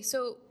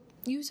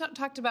you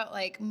talked about,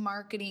 like,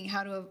 marketing,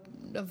 how to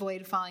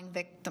avoid falling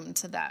victim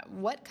to that.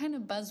 What kind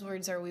of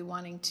buzzwords are we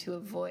wanting to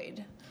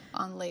avoid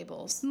on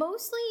labels?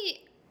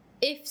 Mostly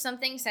if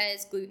something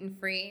says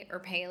gluten-free or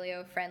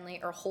paleo-friendly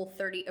or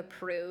Whole30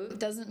 approved.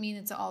 Doesn't mean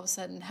it's all of a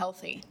sudden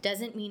healthy.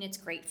 Doesn't mean it's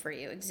great for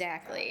you,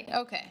 exactly.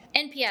 Okay.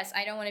 And P.S.,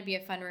 I don't want to be a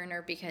fun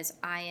ruiner because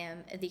I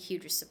am the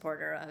hugest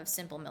supporter of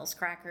Simple Mills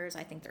crackers.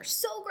 I think they're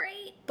so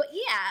great. But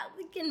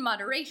yeah, like in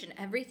moderation.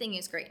 Everything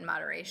is great in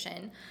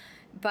moderation.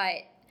 But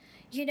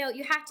you know,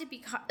 you have to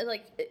be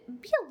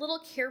a little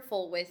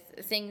careful with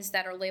things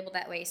that are labeled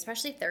that way,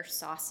 especially if they're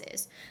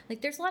sauces.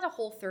 Like there's a lot of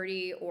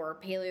Whole30 or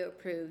paleo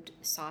approved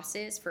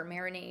sauces for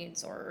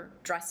marinades or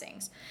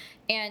dressings.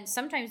 And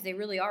sometimes they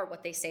really are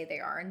what they say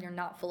they are, and they're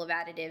not full of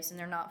additives and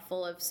they're not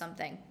full of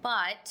something.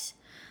 But,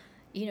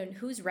 you know,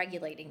 who's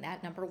regulating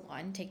that? Number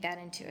one, take that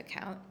into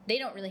account. They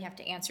don't really have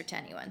to answer to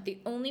anyone. The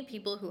only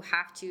people who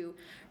have to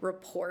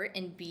report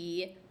and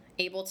be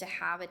able to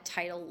have a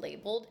title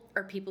labeled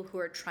are people who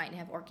are trying to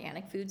have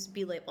organic foods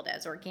be labeled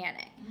as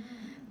organic.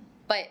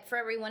 But for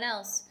everyone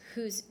else,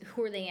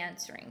 who are they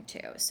answering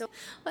to? So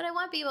what I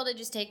want people to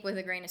just take with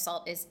a grain of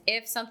salt is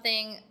if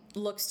something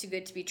looks too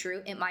good to be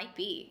true, it might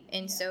be.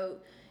 And so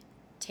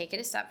take it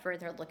a step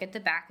further, look at the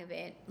back of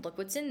it, look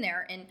what's in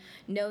there, and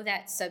know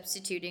that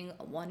substituting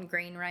one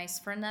grain rice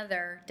for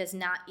another does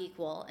not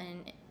equal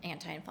an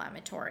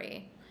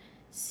anti-inflammatory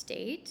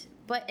state.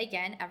 But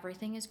again,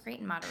 everything is great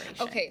in moderation.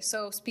 Okay,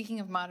 so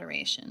speaking of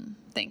moderation,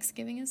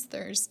 Thanksgiving is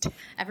Thursday.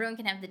 Everyone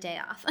can have the day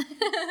off.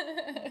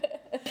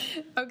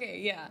 Okay,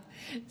 yeah.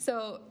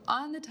 So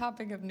on the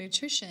topic of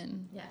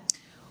nutrition,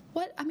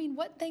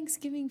 what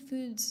Thanksgiving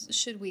foods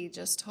should we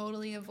just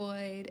totally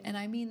avoid? And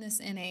I mean this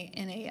in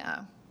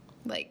a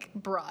like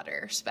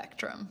broader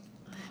spectrum.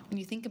 When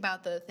you think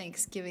about the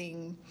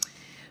Thanksgiving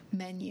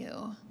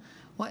menu,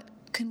 what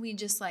can we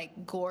just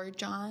like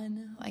gorge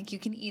on? Like you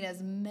can eat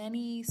as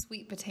many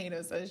sweet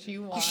potatoes as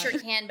you want. You sure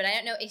can, but I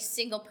don't know a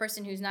single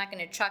person who's not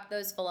going to chuck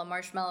those full of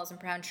marshmallows and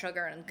brown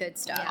sugar and good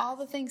stuff. Yeah. All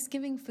the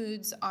Thanksgiving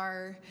foods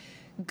are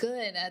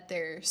good at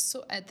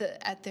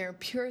their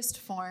purest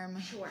form.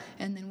 Sure.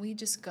 And then we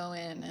just go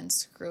in and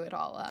screw it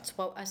all up. That's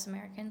what us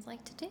Americans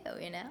like to do,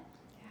 you know?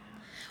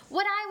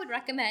 What I would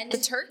recommend... The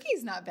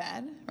turkey's not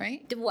bad,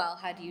 right? Well,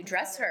 how do you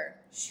dress her?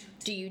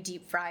 Do you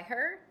deep fry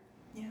her?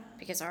 Yeah.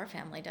 Because our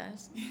family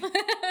does.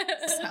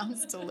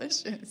 Sounds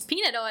delicious.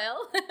 Peanut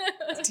oil.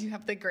 Do you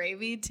have the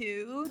gravy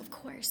too? Of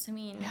course. I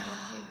mean...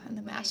 And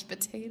the mashed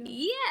potato?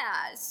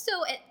 Yeah. So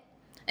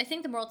I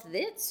think the moral to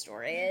this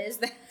story is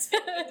that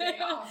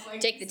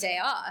take the day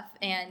off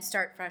and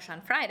start fresh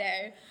on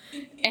Friday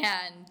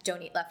and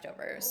don't eat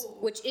leftovers,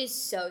 which is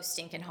so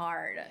stinking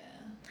hard. Yeah.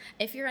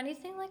 If you're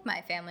anything like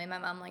my family, my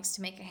mom likes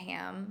to make a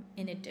ham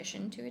in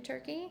addition to a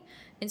turkey,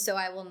 and so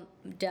I will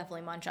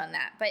definitely munch on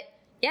that. But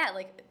yeah,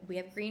 like we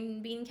have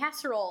green bean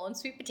casserole and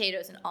sweet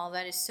potatoes, and all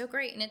that is so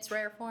great in its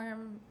rare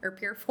form or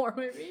pure form,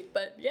 I mean.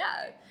 But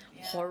yeah,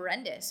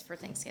 horrendous for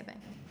Thanksgiving.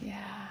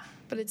 Yeah,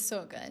 but it's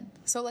so good.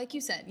 So like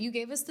you said, you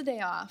gave us the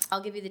day off.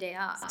 I'll give you the day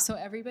off. So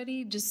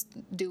everybody just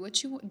do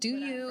what you do.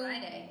 On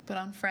Friday. But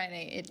on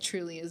Friday, it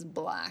truly is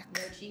black.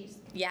 No cheese.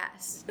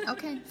 Yes.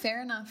 Okay,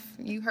 fair enough.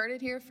 You heard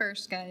it here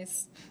first,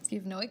 guys. So you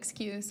have no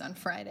excuse on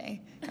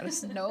Friday.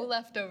 No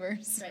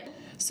leftovers. Right.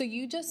 So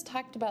you just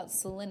talked about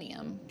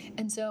selenium,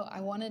 and so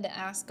I wanted to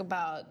ask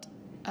about.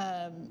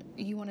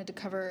 You wanted to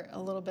cover a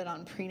little bit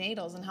on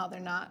prenatals and how they're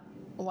not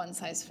one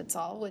size fits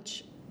all,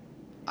 which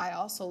I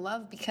also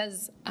love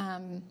because.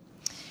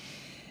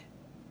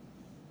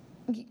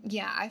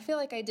 I feel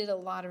like I did a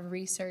lot of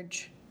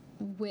research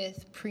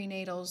with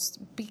prenatals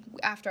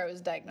after I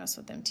was diagnosed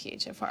with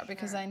MTHFR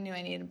because I knew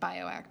I needed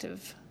bioactive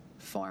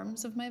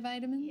forms of my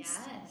vitamins. Yes.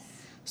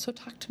 So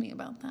talk to me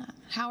about that.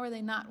 How are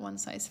they not one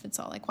size fits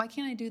all? Like, why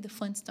can't I do the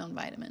Flintstone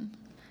vitamin?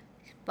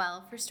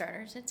 Well, for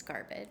starters, it's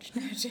garbage.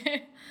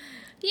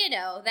 You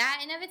know,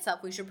 that in of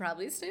itself we should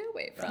probably stay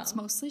away from. It's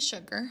mostly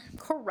sugar.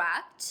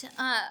 Correct.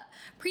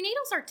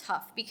 Prenatals are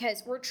tough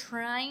because we're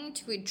trying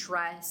to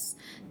address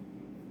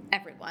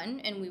everyone,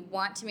 and we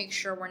want to make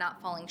sure we're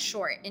not falling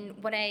short.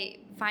 And what I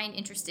find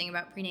interesting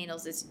about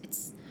prenatals is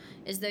it's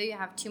as though you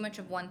have too much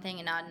of one thing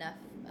and not enough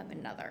of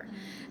another.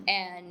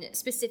 And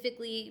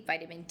specifically,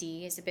 vitamin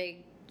D is a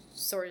big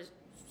source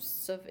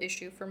of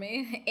issue for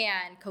me,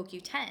 and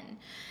CoQ10.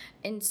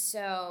 And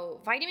so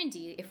vitamin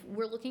D, if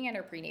we're looking at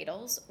our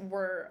prenatals,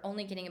 we're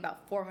only getting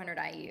about 400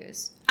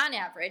 IUs on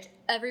average.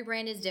 Every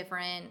brand is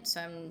different,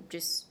 so I'm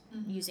just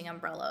using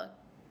umbrella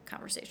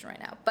conversation right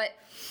now. But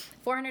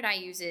 400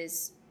 IUs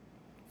is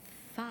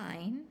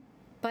fine,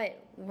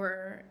 but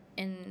we're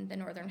in the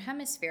northern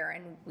hemisphere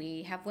and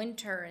we have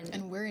winter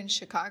and we're in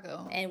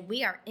Chicago. And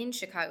we are in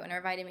Chicago and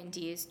our vitamin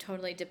D is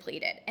totally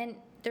depleted. And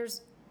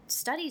there's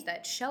studies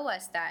that show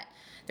us that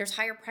there's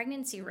higher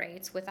pregnancy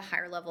rates with a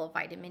higher level of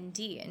vitamin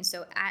D. And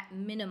so at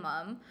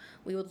minimum,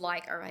 we would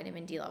like our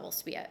vitamin D levels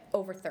to be at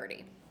over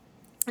 30.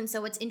 And so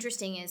what's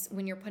interesting is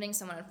when you're putting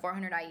someone on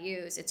 400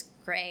 IUs, it's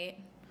great,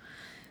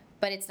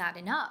 but it's not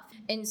enough.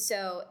 And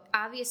so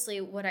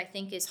obviously what I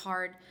think is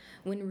hard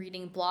when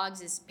reading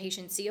blogs is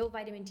patients see, oh,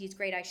 vitamin D is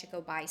great, I should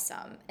go buy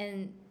some.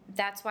 And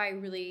that's why I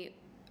really,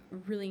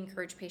 really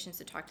encourage patients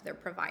to talk to their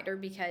provider,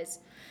 because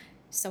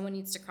someone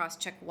needs to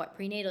cross-check what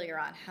prenatal you're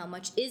on, how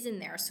much is in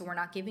there, so we're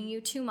not giving you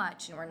too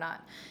much and we're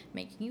not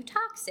making you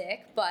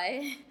toxic,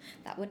 but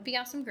that wouldn't be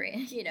awesome,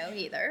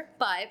 either.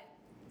 But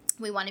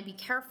we want to be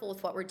careful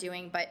with what we're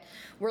doing, but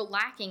we're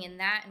lacking in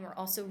that, and we're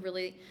also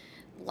really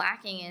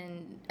lacking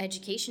in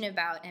education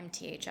about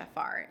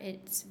MTHFR.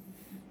 It's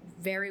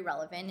very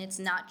relevant. It's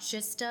not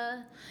just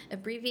a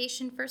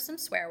abbreviation for some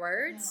swear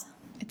words.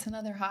 No. It's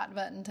another hot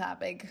button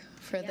topic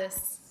for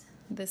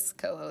this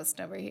co-host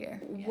over here.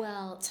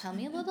 Well, tell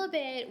me a little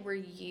bit. Were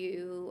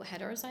you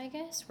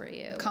heterozygous? Were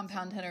you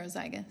compound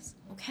heterozygous?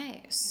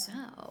 Okay,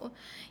 so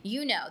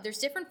there's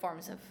different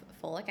forms of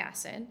folic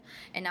acid,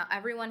 and now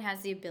everyone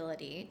has the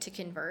ability to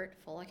convert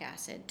folic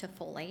acid to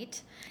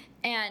folate.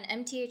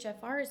 And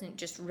MTHFR isn't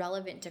just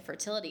relevant to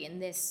fertility in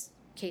this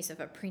case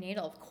of a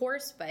prenatal, of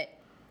course, but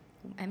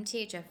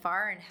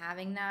MTHFR and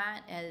having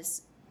that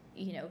as,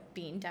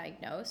 being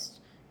diagnosed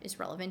is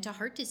relevant to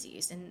heart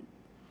disease. And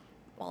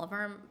all of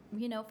our,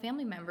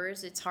 family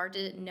members. It's hard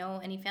to know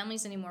any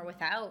families anymore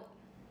without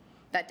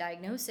that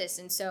diagnosis.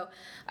 And so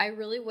I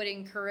really would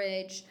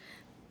encourage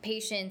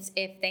patients,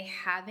 if they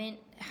haven't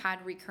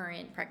had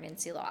recurrent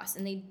pregnancy loss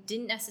and they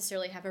didn't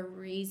necessarily have a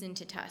reason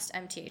to test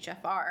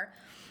MTHFR,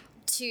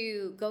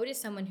 to go to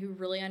someone who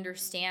really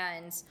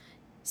understands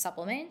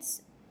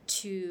supplements,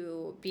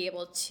 to be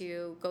able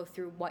to go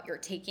through what you're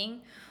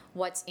taking,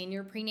 what's in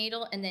your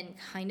prenatal, and then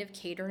kind of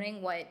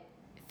catering what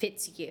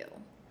fits you.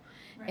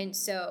 Right. And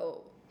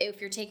so if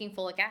you're taking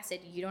folic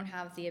acid, you don't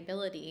have the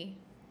ability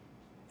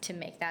to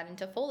make that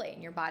into folate,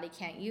 and your body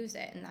can't use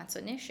it, and that's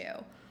an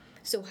issue.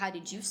 So how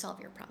did you solve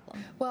your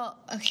problem? Well,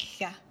 okay,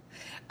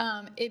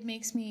 yeah. It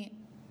makes me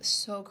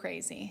so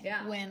crazy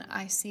when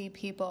I see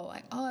people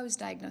like, oh, I was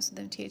diagnosed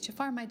with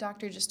MTHFR. My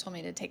doctor just told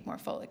me to take more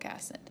folic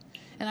acid.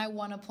 And I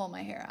want to pull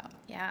my hair out.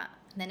 Yeah.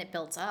 And then it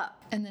builds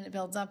up.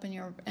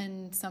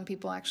 And some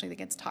people actually think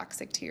it's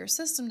toxic to your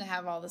system to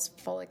have all this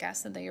folic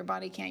acid that your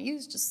body can't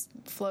use just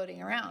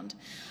floating around.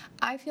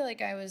 I feel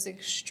like I was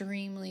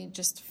extremely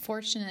just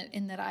fortunate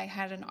in that I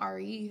had an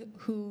RE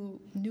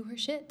who knew her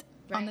shit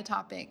on the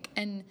topic.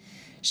 And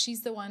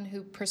she's the one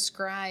who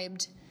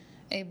prescribed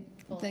the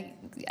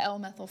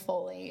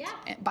L-methylfolate,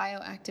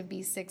 bioactive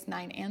B6,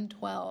 9, and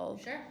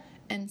 12. Sure.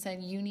 And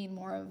said, you need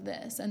more of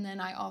this. And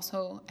then I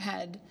also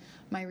had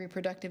my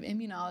reproductive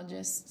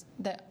immunologist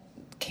that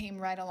came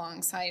right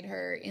alongside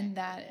her in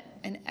that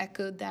and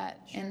echoed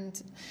that. Sure.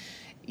 And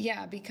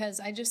yeah, because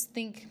I just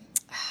think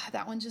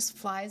that one just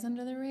flies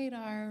under the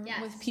radar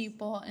with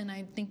people, and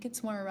I think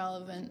it's more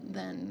relevant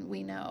than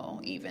we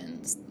know,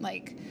 even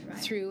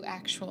through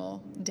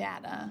actual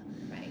data.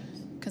 Right.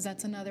 Because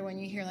that's another one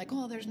you hear like,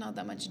 oh, there's not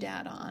that much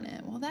data on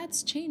it. Well,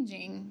 that's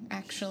changing,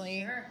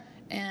 actually. Sure.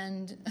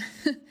 And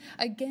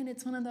again,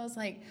 it's one of those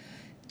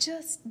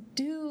just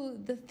do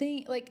the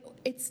thing.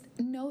 It's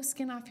no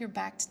skin off your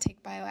back to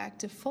take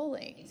bioactive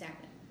folate.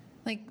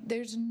 Exactly.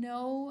 There's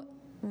no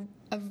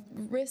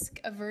risk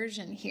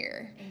aversion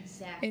here.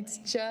 Exactly. It's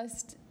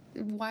just,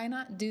 why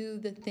not do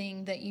the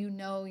thing that you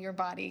know your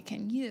body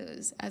can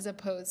use as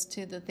opposed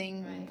to the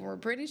thing we're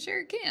pretty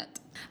sure it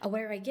can't?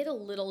 Where I get a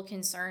little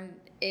concerned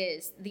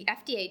is the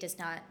FDA does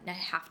not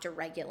have to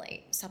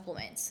regulate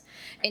supplements.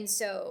 And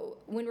so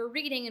when we're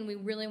reading and we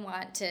really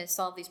want to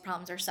solve these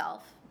problems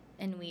ourselves,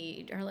 and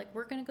we are like,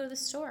 we're going to go to the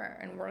store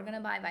and we're going to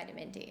buy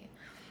vitamin D.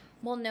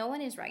 Well, no one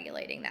is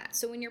regulating that.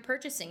 So when you're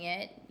purchasing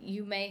it,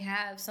 you may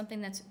have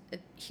something that's a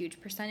huge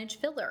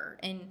percentage filler,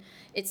 and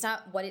it's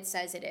not what it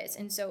says it is.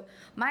 And so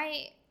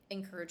my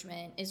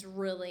encouragement is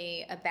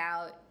really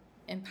about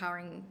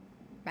empowering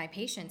my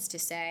patients to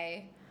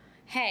say,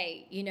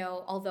 hey,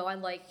 although I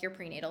like your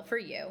prenatal for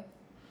you,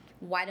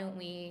 why don't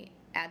we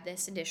add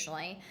this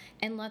additionally?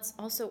 And let's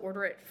also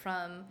order it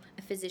from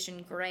a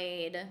physician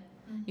grade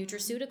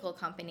nutraceutical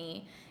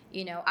company.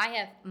 I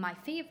have my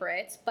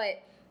favorites,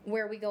 but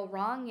where we go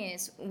wrong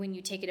is when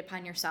you take it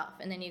upon yourself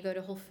and then you go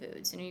to Whole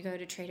Foods and you go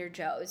to Trader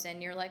Joe's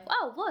and you're like,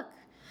 oh, look,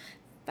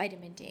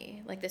 vitamin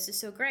D, this is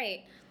so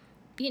great.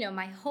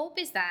 My hope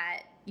is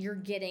that you're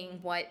getting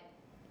what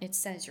it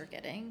says you're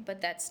getting,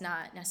 but that's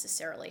not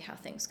necessarily how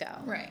things go.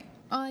 Right.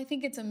 Well, I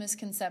think it's a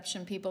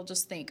misconception. People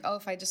just think, oh,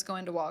 if I just go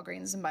into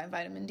Walgreens and buy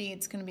vitamin D,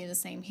 it's going to be the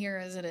same here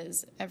as it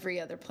is every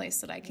other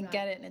place that I can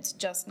get it, and it's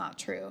just not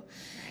true.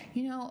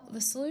 Right.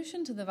 The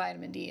solution to the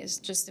vitamin D is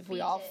just if we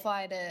all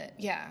fly to,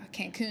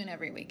 Cancun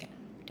every weekend.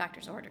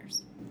 Doctor's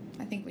orders.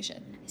 I think we should.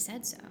 I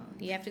said so.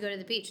 You have to go to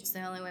the beach. It's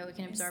the only way we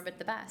can absorb it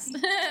the best.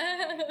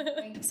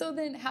 So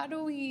then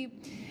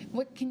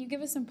what can you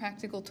give us some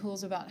practical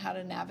tools about how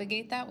to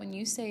navigate that when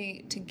you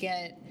say to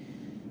get,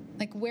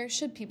 where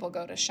should people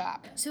go to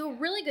shop? So a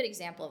really good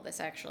example of this,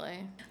 actually.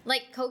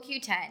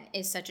 CoQ10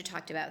 is such a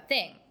talked about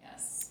thing.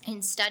 Yes.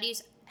 And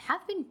studies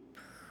have been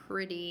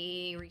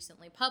pretty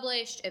recently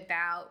published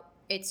about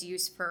its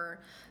use for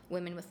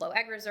women with low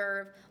egg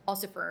reserve,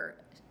 also for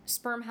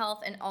sperm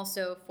health, and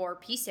also for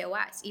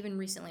PCOS. Even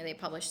recently they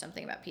published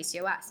something about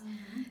PCOS.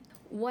 Mm-hmm.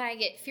 What I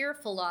get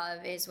fearful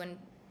of is when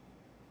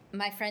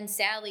my friend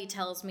Sally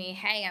tells me,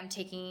 hey, I'm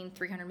taking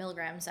 300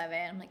 milligrams of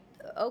it. I'm like,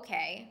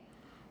 okay,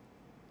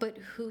 but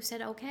who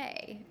said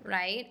okay,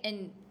 right?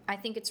 And I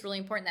think it's really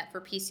important that for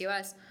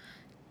PCOS,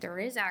 there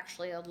is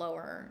actually a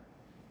lower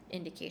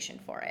indication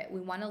for it. We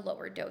want a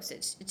lower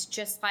dosage. It's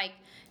just like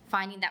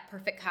finding that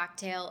perfect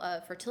cocktail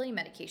of fertility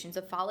medications,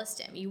 of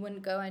Follistim. You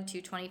wouldn't go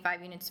into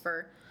 25 units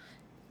for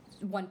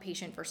one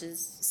patient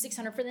versus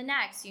 600 for the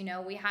next.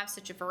 We have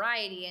such a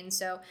variety. And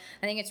so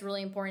I think it's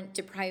really important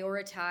to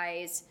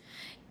prioritize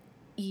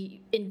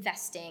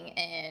investing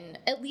in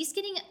at least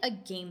getting a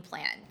game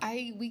plan.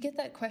 We get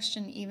that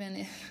question even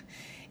if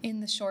in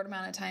the short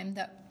amount of time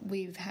that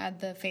we've had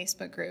the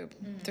Facebook group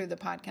through the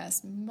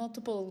podcast,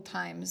 multiple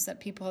times that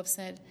people have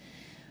said,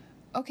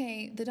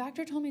 okay, the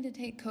doctor told me to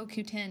take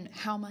CoQ10,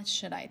 how much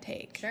should I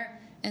take? Sure.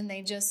 And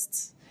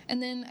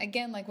then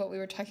again, like what we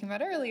were talking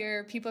about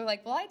earlier, people are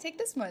like, well, I take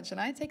this much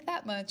and I take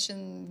that much,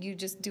 and you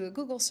just do a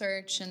Google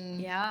search,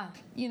 and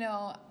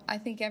I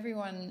think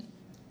everyone,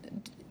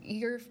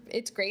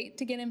 it's great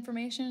to get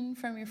information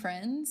from your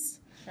friends,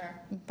 Sure.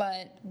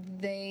 But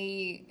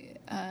they,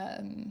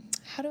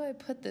 how do I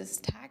put this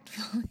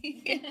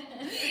tactfully?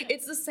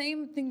 It's the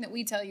same thing that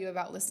we tell you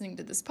about listening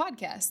to this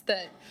podcast,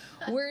 that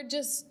we're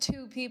just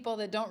two people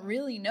that don't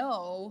really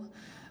know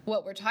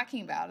what we're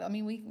talking about. I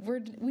mean,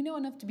 we know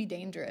enough to be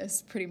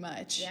dangerous, pretty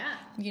much. Yeah.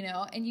 You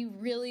know, and you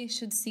really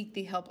should seek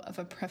the help of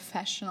a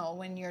professional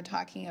when you're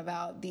talking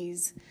about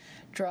these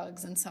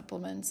drugs and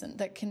supplements, and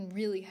that can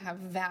really have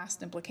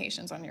vast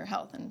implications on your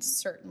health and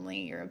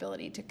certainly your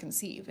ability to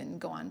conceive and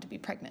go on to be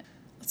pregnant.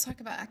 Let's talk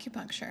about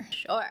acupuncture.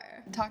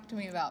 Sure. Talk to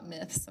me about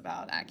myths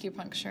about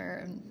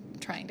acupuncture and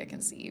trying to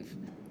conceive.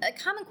 A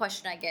common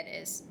question I get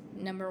is,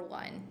 number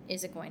one,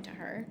 is it going to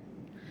hurt?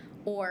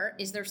 Or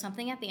is there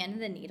something at the end of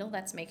the needle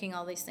that's making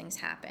all these things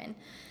happen?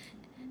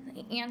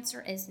 The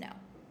answer is no.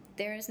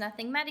 There is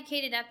nothing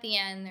medicated at the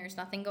end. There's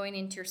nothing going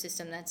into your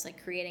system that's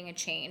like creating a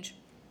change.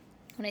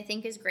 What I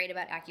think is great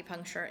about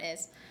acupuncture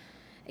is,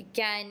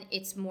 again,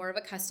 it's more of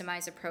a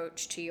customized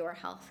approach to your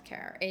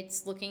healthcare.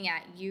 It's looking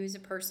at you as a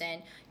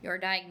person, your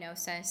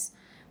diagnosis,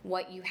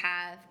 what you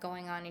have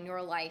going on in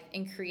your life,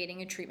 and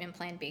creating a treatment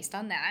plan based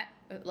on that,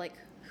 like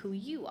who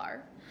you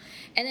are.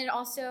 And it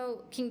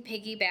also can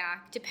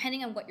piggyback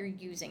depending on what you're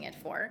using it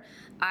for.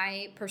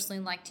 I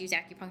personally like to use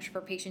acupuncture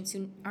for patients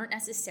who aren't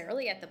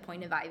necessarily at the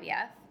point of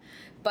IVF,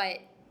 but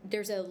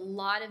there's a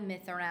lot of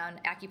myth around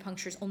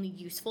acupuncture is only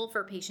useful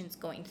for patients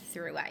going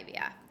through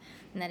IVF,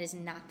 and that is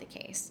not the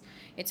case.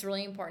 It's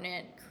really important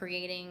at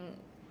creating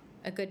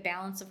a good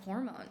balance of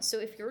hormones. So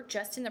if you're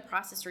just in the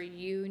process, or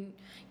you and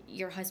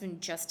your husband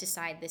just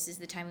decide this is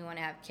the time we want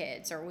to have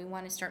kids, or we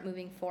want to start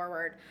moving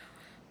forward,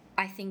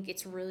 I think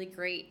it's really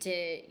great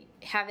to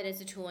have it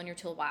as a tool in your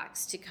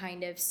toolbox to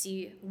kind of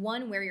see,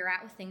 one, where you're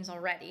at with things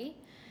already,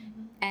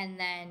 and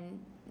then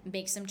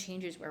make some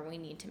changes where we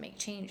need to make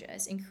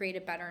changes and create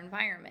a better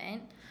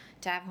environment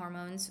to have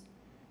hormones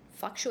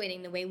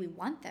fluctuating the way we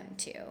want them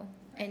to.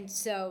 And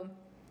so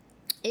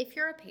if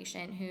you're a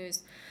patient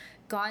who's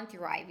gone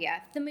through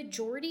IVF, the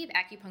majority of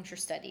acupuncture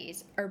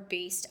studies are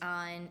based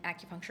on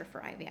acupuncture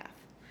for IVF.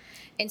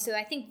 And so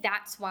I think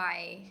that's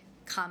why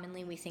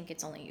commonly we think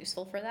it's only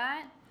useful for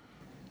that.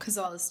 Because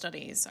all the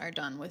studies are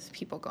done with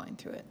people going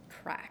through it.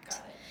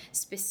 Correct.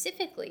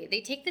 Specifically,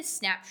 they take this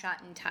snapshot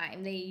in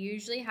time. They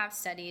usually have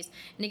studies,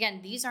 and again,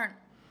 these aren't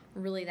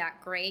really that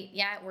great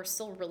yet. We're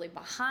still really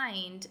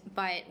behind,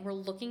 but we're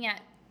looking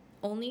at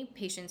only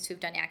patients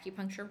who've done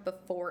acupuncture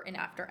before and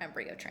after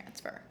embryo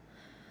transfer.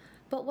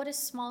 But what a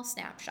small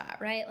snapshot,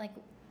 right? Like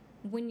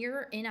when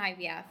you're in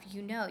IVF,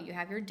 you know you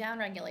have your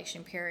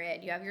downregulation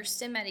period, you have your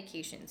stim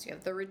medications, you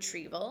have the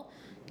retrieval,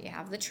 you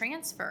have the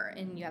transfer,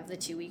 and you have the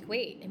 2-week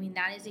wait. I mean,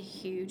 that is a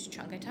huge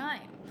chunk of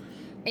time.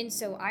 And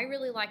so I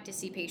really like to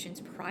see patients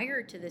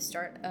prior to the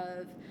start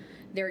of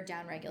their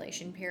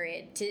downregulation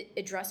period to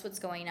address what's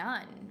going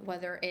on,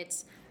 whether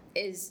it's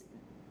as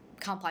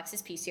complex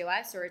as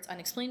PCOS or it's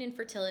unexplained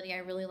infertility. I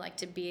really like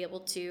to be able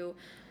to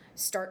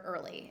start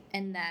early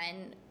and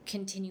then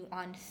continue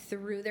on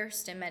through their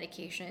stim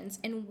medications.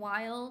 And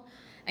while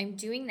I'm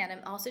doing that,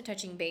 I'm also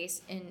touching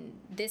base in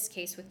this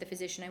case with the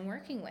physician I'm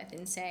working with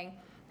and saying,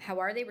 how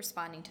are they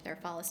responding to their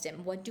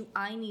follistim? What do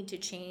I need to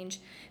change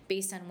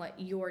based on what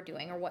you're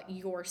doing or what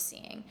you're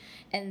seeing?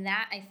 And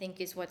that, I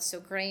think, is what's so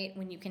great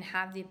when you can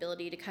have the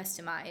ability to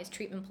customize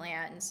treatment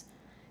plans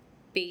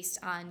based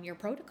on your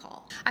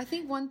protocol. I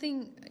think one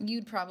thing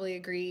you'd probably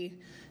agree,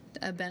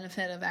 a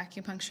benefit of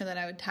acupuncture that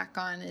I would tack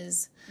on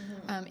is,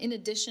 in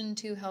addition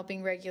to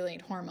helping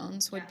regulate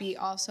hormones, would be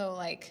also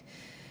like,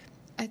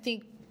 I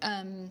think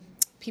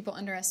people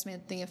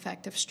underestimate the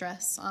effect of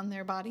stress on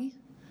their body.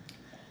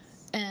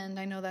 And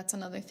I know that's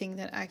another thing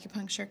that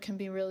acupuncture can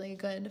be really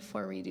good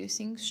for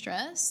reducing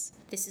stress.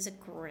 This is a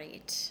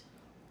great,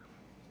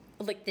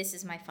 this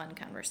is my fun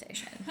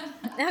conversation.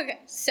 Okay,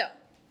 so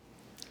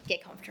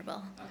get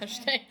comfortable.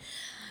 Okay.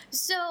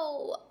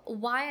 So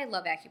why I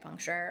love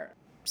acupuncture,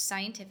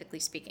 scientifically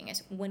speaking,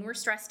 is when we're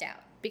stressed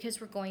out, because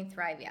we're going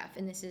through IVF,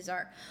 and this is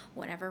our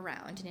whatever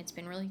round, and it's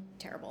been really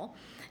terrible,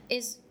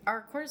 is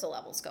our cortisol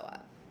levels go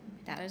up.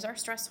 That is our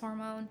stress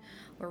hormone.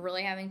 We're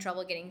really having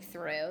trouble getting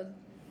through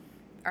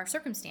our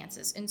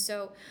circumstances. And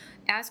so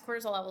as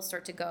cortisol levels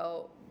start to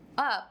go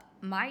up,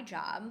 my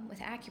job with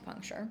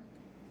acupuncture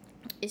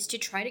is to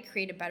try to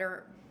create a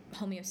better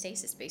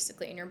homeostasis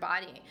basically in your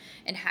body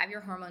and have your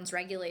hormones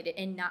regulated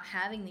and not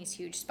having these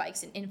huge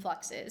spikes and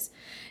influxes.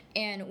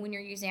 And when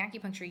you're using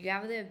acupuncture, you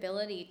have the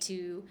ability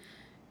to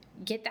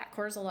get that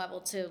cortisol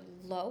level to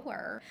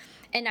lower.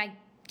 And I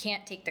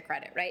can't take the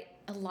credit, right?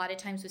 A lot of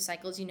times with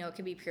cycles, it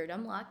could be pure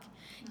dumb luck.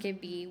 It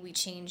could be we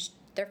changed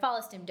their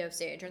follistim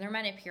dosage or their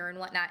Menopur and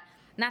whatnot.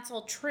 And that's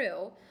all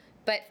true,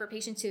 but for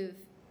patients who've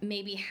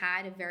maybe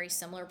had a very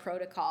similar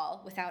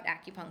protocol without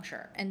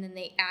acupuncture and then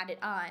they add it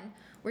on,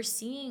 we're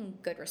seeing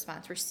good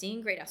response. We're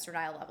seeing great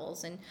estradiol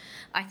levels. And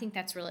I think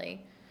that's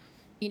really,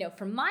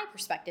 from my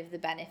perspective, the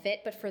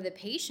benefit. But for the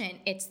patient,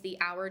 it's the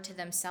hour to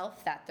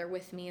themselves that they're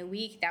with me a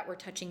week, that we're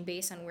touching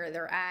base on where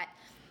they're at,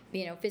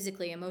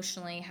 physically,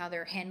 emotionally, how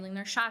they're handling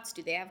their shots.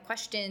 Do they have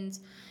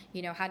questions?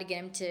 How to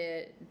get them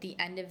to the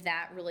end of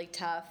that really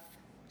tough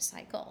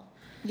cycle.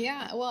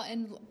 Yeah, well,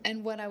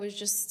 and what I was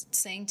just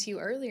saying to you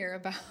earlier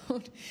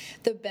about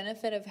the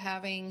benefit of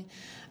having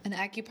an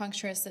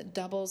acupuncturist that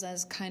doubles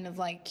as kind of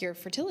like your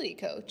fertility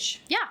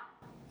coach. Yeah.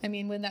 I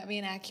mean, would that be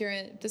an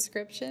accurate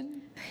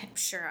description?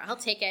 Sure, I'll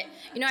take it.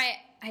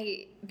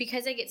 I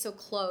because I get so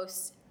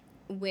close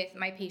with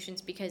my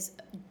patients, because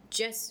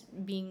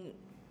just being,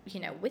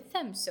 with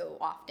them so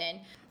often,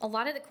 a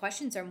lot of the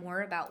questions are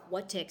more about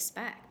what to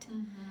expect.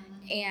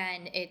 Mm-hmm.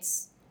 And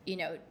it's,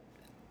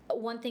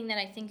 one thing that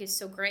I think is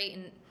so great,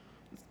 and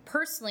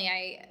personally,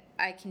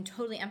 I can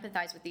totally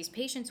empathize with these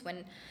patients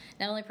when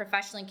not only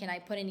professionally can I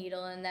put a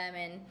needle in them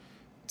and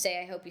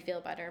say, I hope you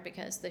feel better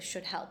because this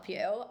should help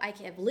you. I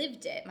have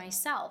lived it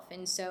myself.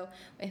 And so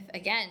if,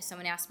 again,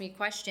 someone asks me a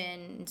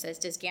question and says,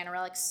 does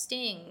ganirelix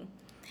sting?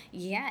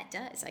 Yeah, it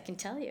does. I can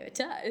tell you it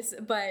does.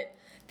 But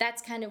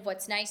that's kind of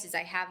what's nice, is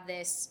I have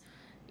this,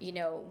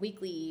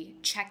 weekly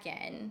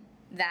check-in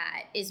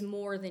that is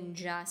more than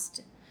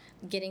just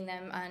getting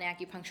them on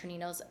acupuncture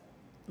needles,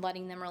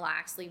 letting them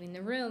relax, leaving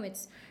the room.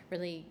 It's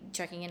really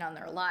checking in on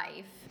their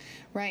life.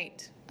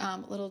 Right.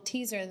 Little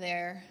teaser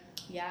there.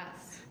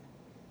 Yes.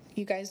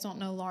 You guys don't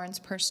know Lauren's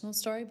personal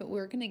story, but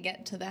we're going to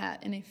get to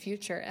that in a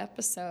future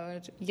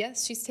episode.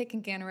 Yes, she's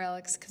taken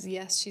ganirelix because,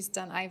 yes, she's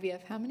done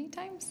IVF how many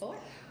times?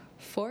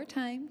 4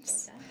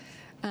 times.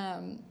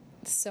 I'm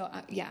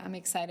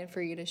excited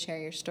for you to share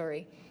your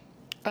story.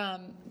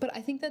 But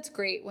I think that's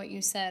great what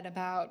you said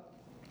about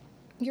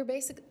your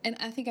basic, and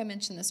I think I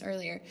mentioned this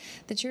earlier,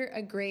 that you're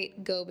a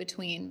great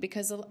go-between,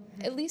 because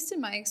at least in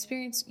my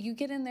experience, you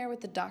get in there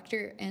with the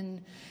doctor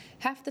and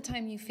half the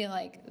time you feel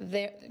like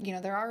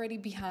they're already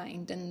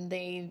behind, and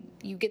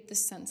you get the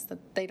sense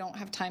that they don't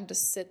have time to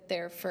sit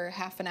there for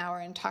half an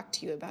hour and talk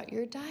to you about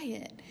your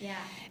diet. Yeah.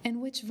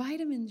 And which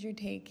vitamins you're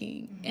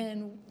taking. Mm-hmm.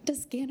 And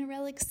does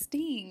ganirelix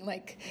sting?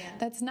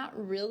 That's not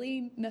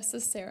really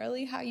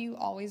necessarily how you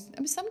always,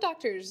 some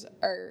doctors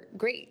are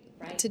great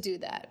to do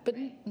that, but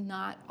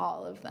not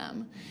all of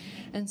them.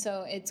 And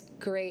so it's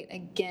great.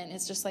 Again,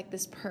 it's just like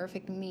this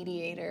perfect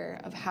mediator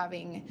of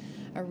having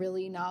a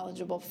really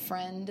knowledgeable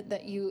friend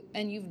that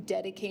you've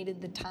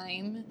dedicated the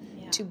time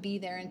to be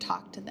there and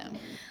talk to them.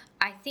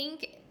 I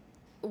think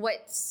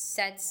what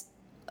sets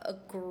a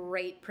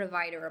great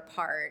provider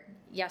apart,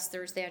 yes,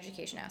 there's the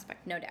education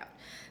aspect, no doubt,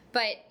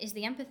 but is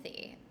the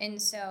empathy.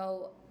 And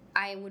so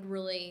I would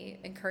really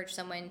encourage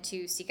someone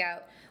to seek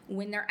out,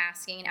 when they're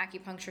asking an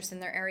acupuncturist in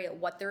their area,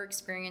 what their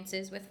experience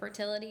is with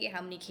fertility,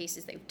 how many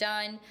cases they've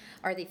done,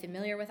 are they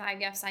familiar with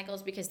IVF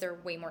cycles, because they're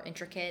way more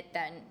intricate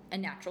than a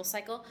natural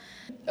cycle.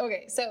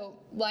 Okay, so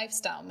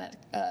lifestyle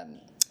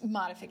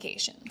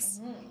modifications.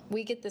 Mm-hmm.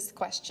 We get this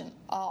question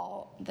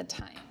all the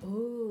time.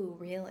 Ooh,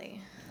 really?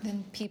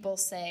 Then people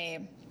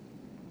say,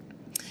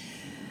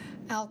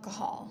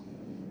 alcohol.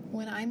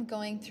 When I'm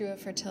going through a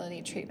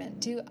fertility treatment,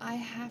 do I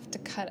have to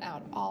cut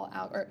out all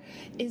out, or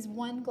is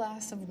one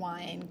glass of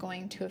wine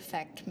going to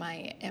affect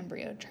my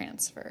embryo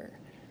transfer?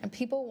 And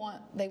people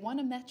want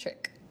a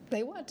metric.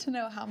 They want to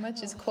know how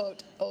much is,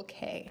 quote,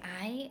 okay.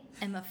 I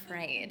am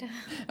afraid.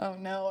 Oh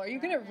no, are you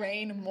going to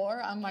rain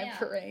more on my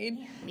parade?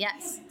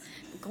 Yes.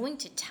 I'm going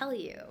to tell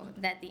you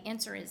that the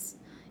answer is,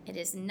 it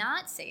is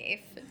not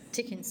safe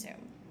to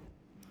consume.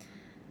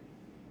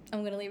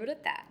 I'm going to leave it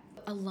at that.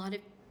 A lot of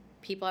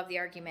people have the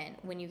argument,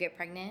 when you get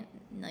pregnant,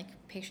 like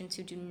patients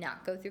who do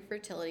not go through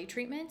fertility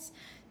treatments,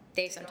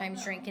 they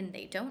sometimes drink and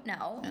they don't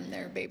know. And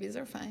their babies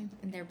are fine.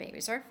 And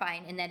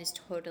that is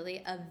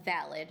totally a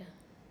valid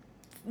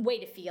way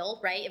to feel,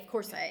 right? Of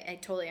course, I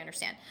totally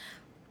understand.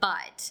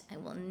 But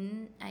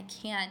I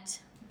can't.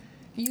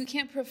 You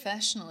can't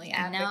professionally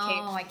advocate.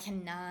 No, I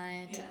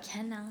cannot. Yeah. I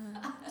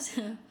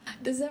cannot.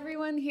 Does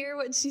everyone hear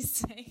what she's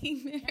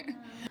saying there?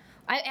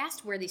 I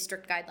asked where these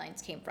strict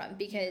guidelines came from,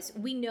 because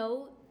we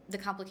know the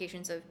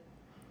complications of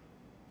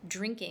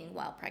drinking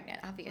while pregnant,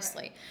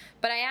 obviously. Right.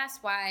 But I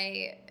asked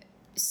why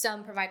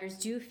some providers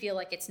do feel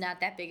like it's not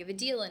that big of a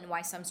deal, and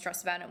why some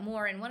stress about it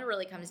more. And what it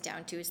really comes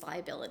down to is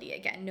liability.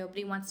 Again,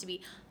 nobody wants to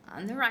be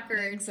on the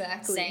record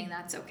saying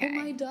that's okay.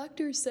 Well, my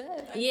doctor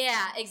said.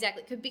 Yeah,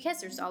 exactly.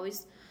 Because there's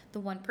always the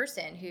one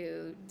person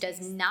who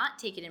does not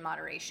take it in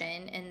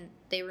moderation, and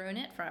they ruin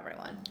it for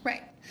everyone.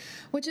 Right.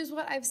 Which is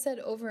what I've said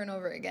over and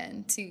over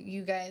again to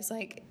you guys.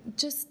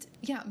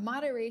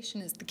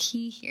 Moderation is the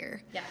key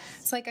here. Yes.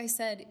 It's like I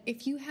said,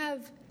 if you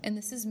have, and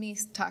this is me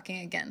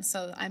talking again,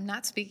 so I'm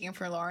not speaking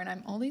for Lauren,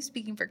 I'm only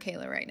speaking for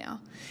Kayla right now.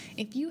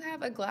 If you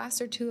have a glass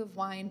or two of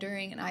wine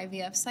during an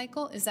IVF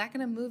cycle, is that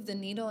going to move the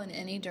needle in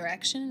any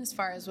direction as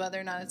far as whether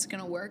or not it's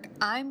going to work?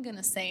 I'm going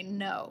to say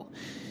no.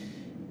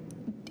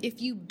 If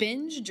you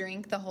binge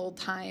drink the whole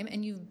time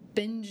and you've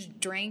binge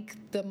drank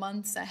the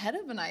months ahead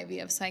of an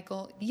IVF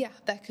cycle,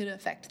 that could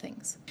affect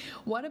things.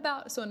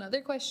 So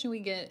another question we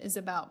get is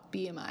about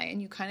BMI,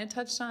 and you kind of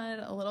touched on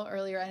it a little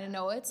earlier. I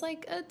know it's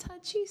like a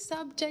touchy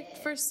subject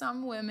for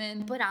some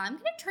women. But I'm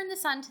going to turn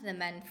this on to the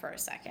men for a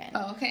second.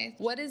 Oh, okay.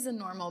 What is a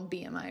normal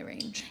BMI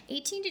range?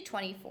 18 to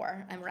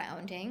 24, I'm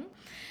rounding.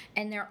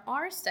 And there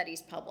are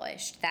studies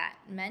published that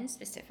men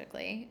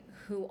specifically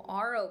who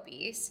are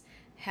obese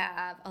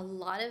have a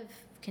lot of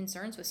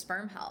concerns with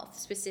sperm health.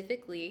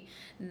 Specifically,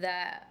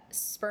 the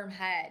sperm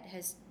head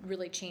has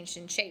really changed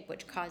in shape,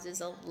 which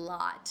causes a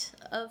lot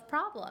of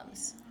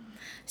problems.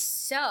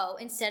 So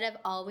instead of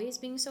always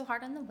being so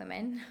hard on the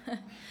women,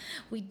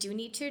 we do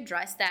need to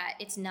address that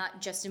it's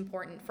not just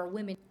important for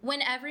women.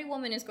 When every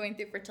woman is going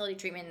through fertility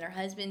treatment and their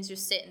husbands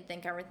just sit and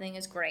think everything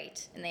is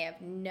great and they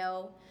have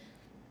no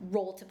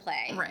role to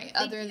play. Right,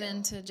 other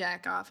than to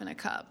jack off in a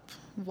cup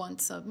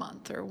once a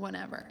month or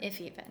whenever. If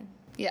even.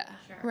 Yeah,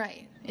 sure.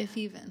 Right, if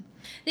even.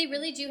 They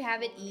really do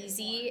have it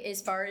easy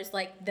as far as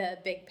like the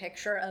big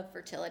picture of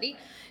fertility.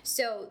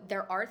 So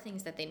there are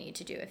things that they need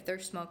to do. If they're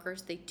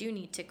smokers, they do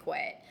need to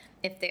quit.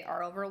 If they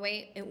are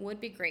overweight, it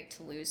would be great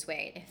to lose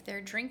weight. If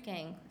they're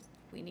drinking,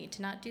 we need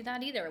to not do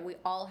that either. We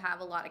all have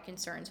a lot of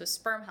concerns with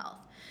sperm health.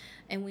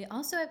 And we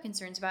also have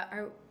concerns about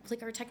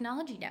our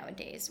technology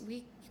nowadays.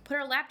 We put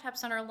our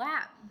laptops on our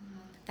lap.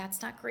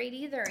 That's not great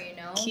either, you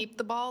know. Keep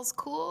the balls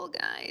cool,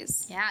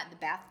 guys. Yeah, the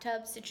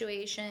bathtub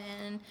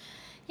situation.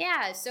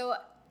 Yeah, so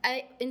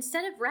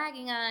instead of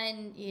ragging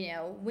on,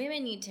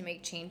 women need to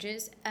make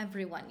changes,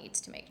 everyone needs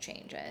to make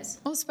changes.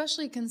 Well,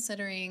 especially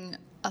considering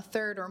a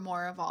third or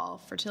more of all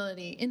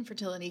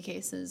infertility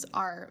cases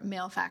are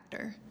male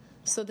factor.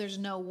 So there's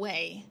no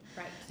way.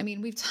 Right. I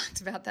mean, we've talked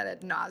about that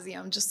ad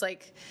nauseum, just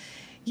like,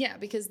 yeah,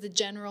 because the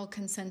general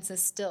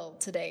consensus still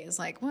today is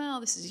like, well,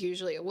 this is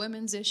usually a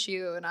women's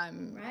issue,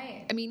 and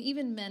Right. I mean,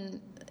 even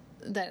men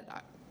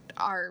that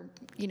are,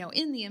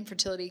 in the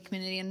infertility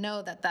community and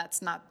know that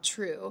that's not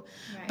true,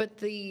 Right. but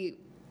the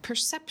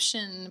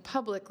perception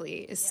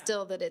publicly is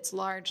still that it's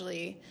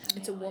largely...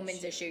 It's a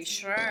woman's issue,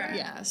 sure.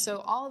 Yeah, so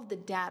all of the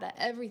data,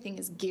 everything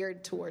is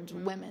geared towards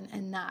women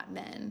and not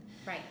men.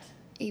 Right.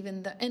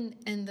 Even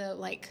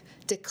the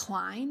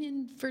decline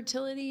in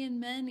fertility in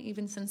men,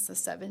 even since the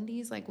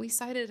 70s. We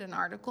cited an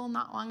article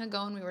not long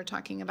ago and we were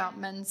talking about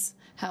men's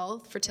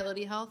health,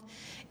 fertility health.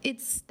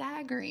 It's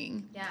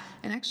staggering. Yeah.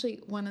 And actually,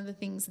 one of the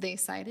things they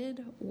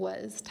cited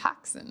was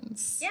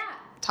toxins. Yeah.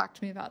 Talk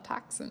to me about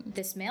toxins.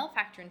 This male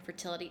factor in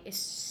fertility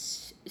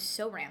is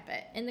so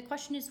rampant. And the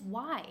question is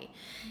why?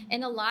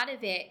 And a lot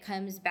of it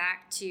comes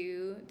back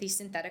to these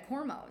synthetic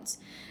hormones.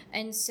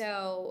 And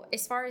so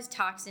as far as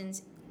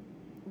toxins,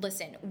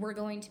 listen, we're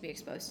going to be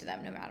exposed to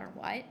them no matter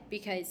what,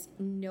 because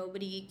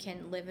nobody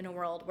can live in a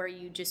world where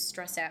you just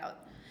stress out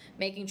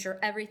making sure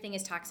everything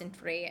is toxin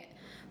free.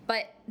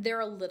 But there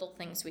are little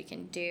things we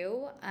can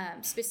do.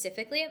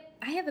 Specifically,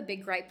 I have a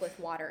big gripe with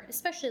water,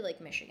 especially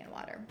Michigan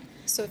water.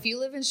 So if you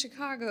live in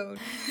Chicago,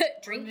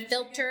 drink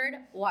filtered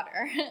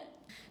water.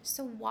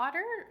 So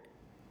water,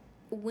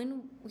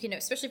 when,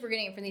 especially if we're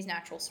getting it from these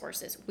natural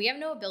sources, we have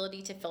no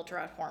ability to filter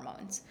out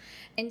hormones.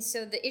 And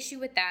so the issue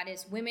with that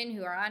is women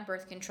who are on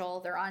birth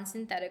control, they're on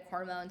synthetic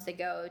hormones, they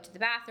go to the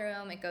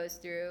bathroom, it goes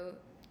through,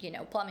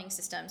 plumbing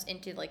systems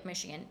into Lake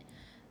Michigan.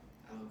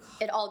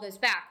 It all goes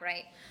back,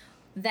 right?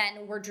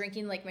 Then we're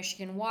drinking Lake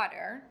Michigan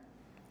water.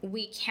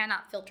 We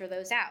cannot filter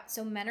those out.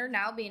 So men are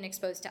now being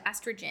exposed to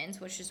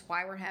estrogens, which is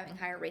why we're having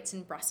higher rates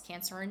in breast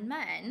cancer in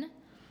men,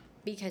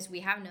 because we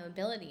have no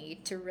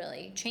ability to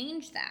really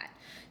change that.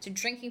 So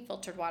drinking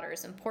filtered water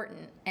is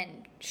important.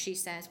 And she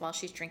says, well,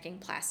 she's drinking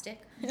plastic.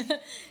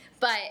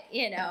 But,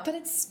 But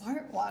it's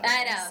smart water.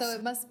 I know. So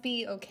it must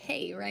be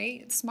okay,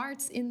 right?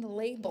 Smart's in the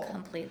label.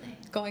 Completely.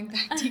 Going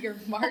back to your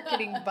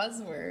marketing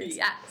buzzwords.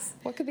 Yes.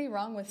 What could be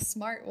wrong with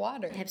smart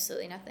water?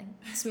 Absolutely nothing.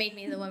 It's made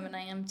me the woman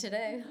I am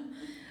today.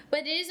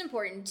 But it is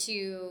important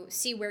to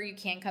see where you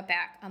can cut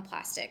back on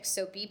plastics.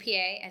 So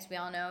BPA, as we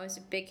all know, is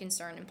a big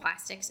concern in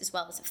plastics, as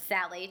well as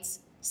phthalates.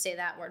 Say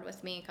that word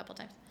with me a couple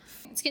times.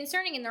 It's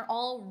concerning, and they're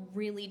all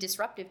really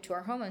disruptive to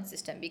our hormone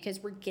system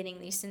because we're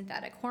getting these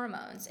synthetic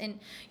hormones. And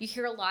you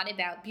hear a lot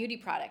about beauty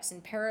products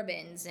and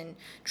parabens and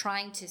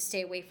trying to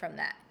stay away from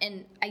that.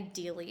 And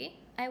ideally,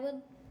 I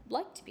would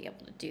like to be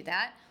able to do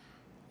that.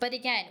 But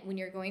again, when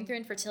you're going through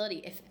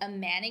infertility, if a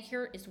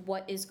manicure is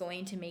what is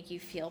going to make you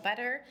feel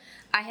better,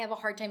 I have a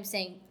hard time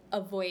saying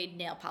avoid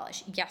nail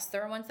polish. Yes,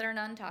 there are ones that are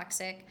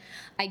non-toxic.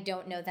 I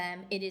don't know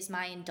them. It is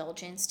my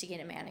indulgence to get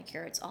a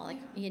manicure. It's all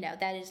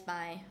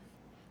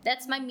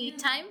that's my me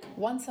time.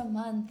 Once a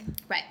month.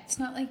 Right. It's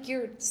not like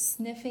you're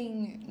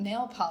sniffing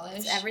nail polish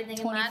It's everything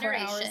in 24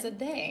 moderation. hours a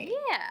day.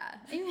 Yeah.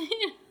 There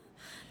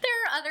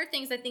are other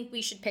things I think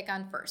we should pick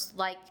on first,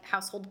 like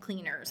household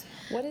cleaners.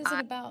 What is it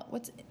about?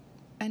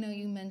 I know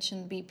you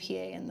mentioned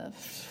BPA and the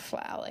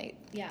phthalate.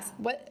 Yeah.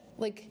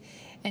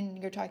 And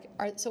you're talking,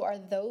 are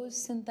those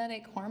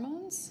synthetic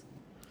hormones?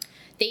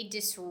 They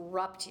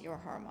disrupt your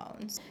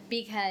hormones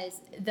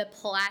because the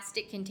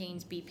plastic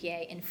contains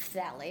BPA and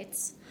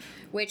phthalates,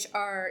 which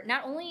are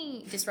not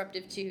only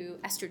disruptive to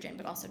estrogen,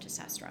 but also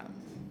testosterone.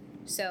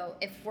 So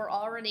if we're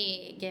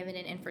already given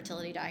an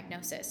infertility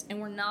diagnosis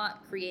and we're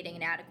not creating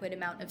an adequate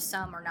amount of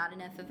some or not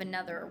enough of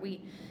another,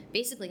 we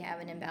basically have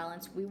an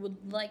imbalance. We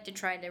would like to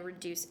try to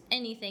reduce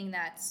anything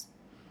that's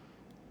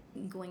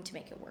going to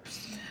make it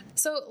worse.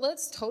 So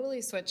let's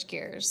totally switch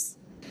gears.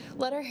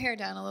 Let our hair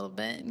down a little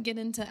bit and get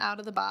into out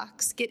of the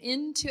box. Get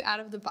into out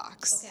of the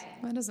box. Okay.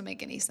 That doesn't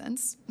make any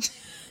sense.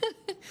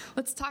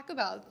 Let's talk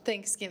about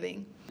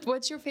Thanksgiving.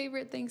 What's your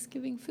favorite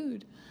Thanksgiving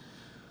food?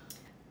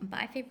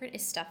 My favorite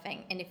is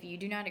stuffing, and if you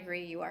do not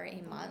agree, you are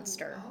a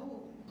monster.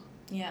 Oh.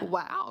 Yeah.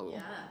 Wow.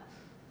 Yeah.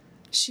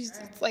 She's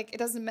like, it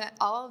doesn't matter.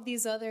 All of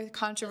these other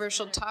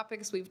controversial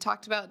topics we've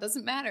talked about, it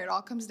doesn't matter. It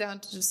all comes down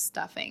to just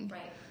stuffing.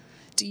 Right.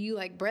 Do you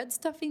like bread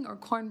stuffing or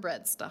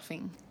cornbread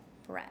stuffing?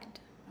 Bread.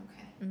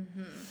 Okay.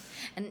 Mm-hmm.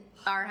 And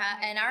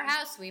in our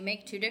house, we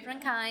make two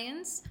different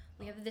kinds.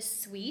 We have the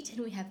sweet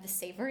and we have the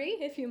savory,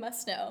 if you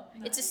must know.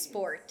 Nice. It's a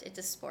sport. It's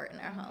a sport in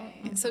our home.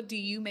 Okay. So do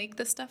you make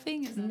the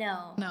stuffing?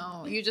 No.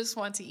 No, you just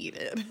want to eat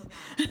it.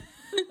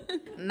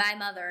 My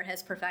mother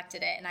has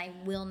perfected it, and I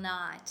will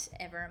not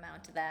ever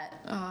amount to that.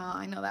 Oh,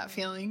 I know that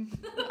feeling.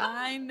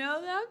 I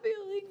know that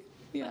feeling.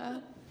 Yeah.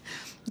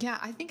 Yeah,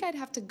 I think I'd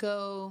have to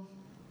go.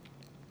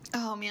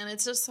 Oh, man,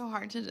 it's just so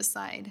hard to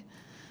decide.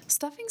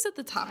 Stuffing's at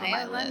the top of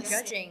my list. I'm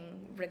judging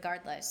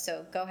regardless,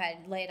 so go ahead,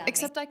 lay it on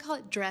Except me. I call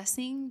it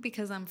dressing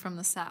because I'm from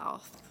the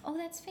South. Oh,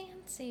 that's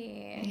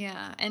fancy.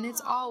 Yeah, and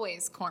it's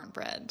always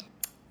cornbread.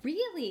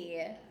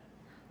 Really?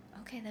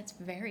 Okay, that's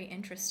very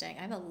interesting.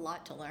 I have a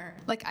lot to learn.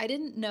 Like, I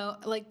didn't know,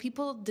 like,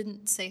 people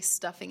didn't say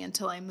stuffing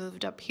until I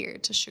moved up here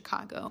to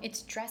Chicago.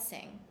 It's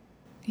dressing.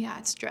 Yeah,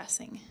 it's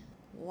dressing.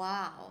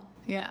 Wow.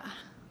 Yeah.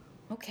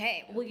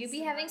 Okay, will you be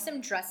having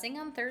some dressing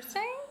on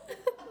Thursday?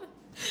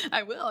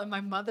 I will, and my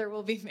mother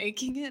will be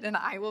making it, and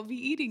I will be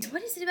eating it.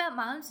 What is it about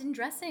moms and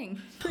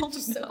dressing? Oh,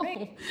 Just so no.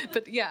 great.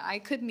 But yeah, I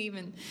couldn't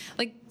even,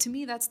 like, to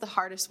me, that's the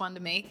hardest one to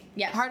make.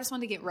 Yes. The hardest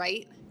one to get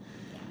right.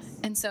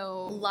 And A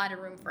so, lot of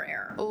room for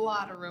error. a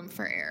lot of room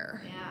for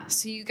error. Yeah.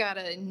 So you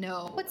gotta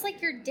know. What's like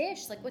your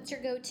dish? Like, what's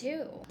your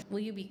go-to? Will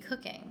you be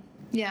cooking?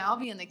 Yeah, I'll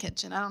be in the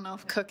kitchen. I don't know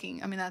if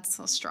cooking, I mean, that's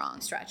so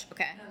strong. Stretch.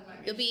 Okay.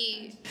 You'll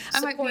be I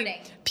might supporting.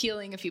 be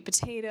peeling a few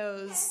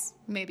potatoes,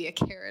 maybe a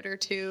carrot or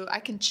two. I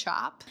can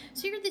chop.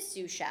 So you're the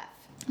sous chef.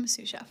 I'm a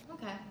sous chef.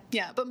 Okay.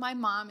 Yeah, but my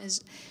mom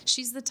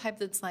she's the type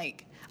that's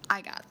like,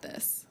 I got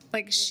this.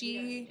 Like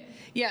she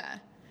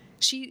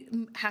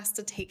has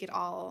to take it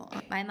all.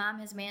 My mom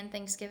has manned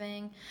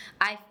Thanksgiving.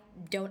 I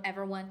don't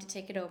ever want to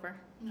take it over.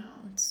 No.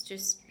 It's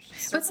just.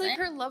 But it's like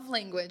her love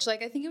language.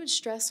 Like, I think it would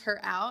stress her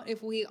out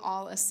if we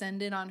all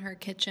ascended on her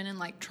kitchen and,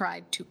 like,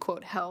 tried to,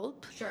 quote,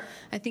 help. Sure.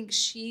 I think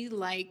she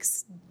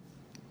likes,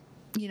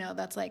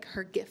 that's like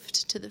her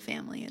gift to the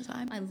family is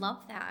I love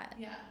that.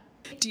 Yeah.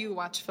 Do you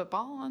watch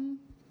football on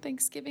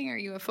Thanksgiving? Are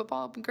you a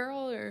football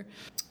girl or?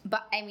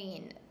 But I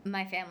mean,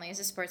 my family is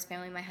a sports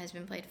family. My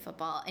husband played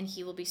football, and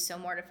he will be so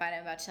mortified.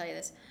 I'm about to tell you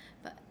this,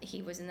 but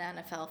he was in the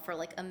NFL for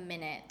like a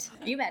minute.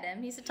 You met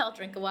him. He's a tall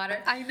drink of water.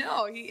 I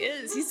know, he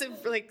is. He's a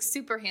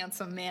super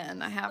handsome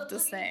man, I have to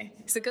say.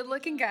 He's a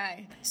good-looking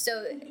guy.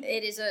 So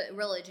it is a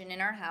religion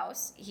in our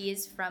house. He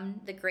is from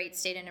the great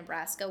state of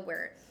Nebraska,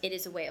 where it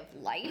is a way of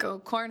life. Go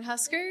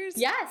Cornhuskers?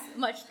 Yes,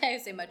 much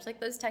like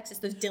those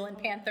those Dillon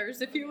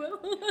Panthers, if you will.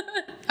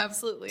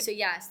 Absolutely. So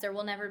yes, there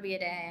will never be a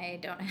day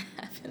I don't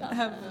have it on.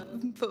 Have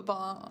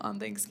football on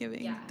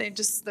Thanksgiving.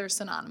 Yes. They're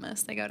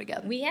synonymous. They go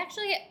together. We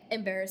actually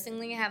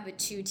embarrassingly have a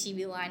 2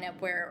 TV lineup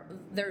where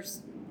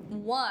there's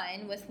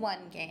one with one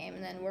game,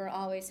 and then we're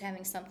always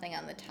having something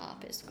on the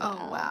top as well.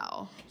 Oh,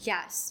 wow.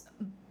 Yes.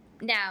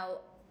 Now,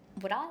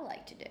 what I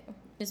like to do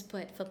is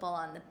put football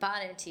on the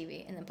bottom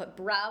TV and then put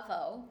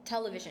Bravo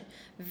television,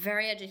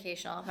 very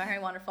educational, very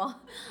wonderful,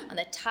 on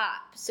the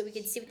top, so we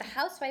can see what the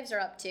housewives are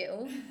up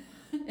to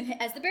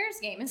as the Bears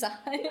game is on.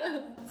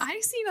 I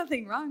see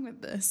nothing wrong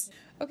with this.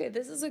 Okay,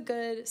 this is a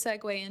good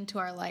segue into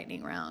our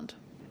lightning round.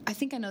 I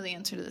think I know the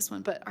answer to this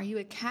one, but are you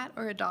a cat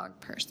or a dog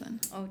person?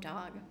 Oh,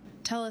 dog.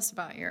 Tell us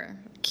about your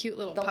cute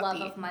little The puppy.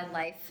 love of my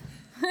life.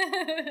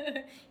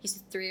 He's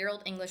a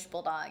 3-year-old English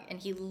bulldog, and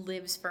he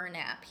lives for a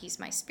nap. He's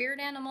my spirit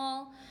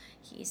animal.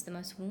 He's the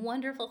most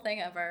wonderful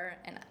thing ever,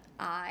 and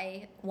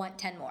I want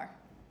 10 more.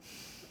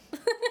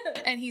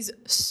 And he's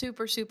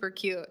super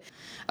cute.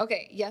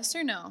 Okay, yes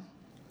or no?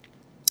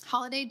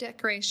 Holiday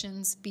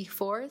decorations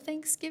before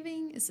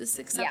Thanksgiving? Is this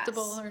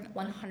acceptable? Yes,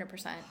 or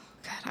 100%.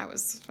 God, I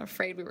was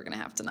afraid we were going to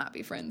have to not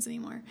be friends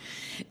anymore.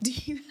 Do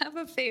you have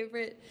a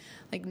favorite,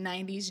 like,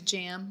 90s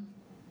jam?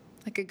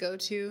 Like a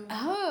go-to?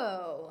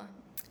 Oh.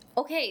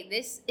 Okay,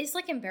 this is,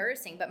 like,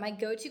 embarrassing, but my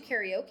go-to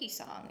karaoke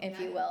song, if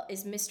you will,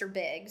 is Mr.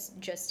 Biggs,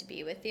 Just to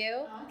Be With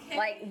You. Okay.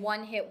 Like,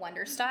 one-hit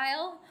wonder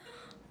style.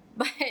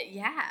 But,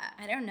 yeah,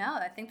 I don't know.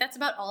 I think that's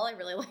about all I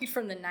really liked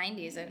from the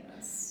 90s.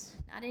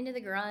 Not into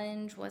the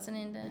grunge, wasn't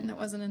into... It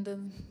wasn't into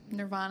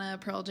Nirvana,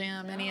 Pearl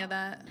Jam, any of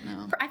that?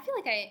 No. I feel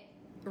like I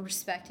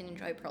respect and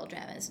enjoy Pearl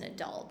Jam as an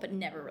adult, but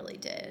never really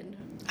did.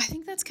 I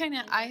think that's kind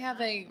of... I have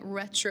a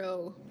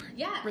retro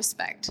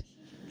respect.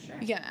 Sure.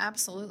 Yeah,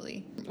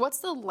 absolutely. What's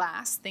the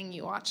last thing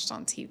you watched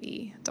on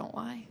TV? Don't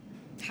lie.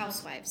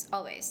 Housewives,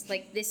 always.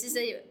 Like, this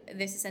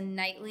is a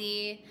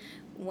nightly,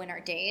 when our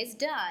day is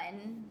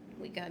done,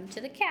 we come to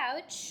the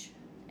couch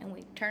and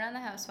we turn on the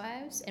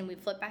Housewives, and we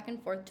flip back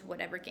and forth to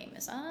whatever game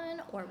is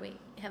on, or we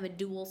have a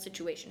dual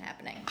situation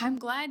happening. I'm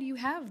glad you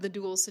have the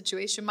dual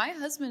situation. My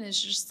husband is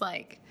just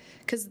like,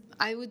 because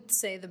I would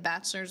say The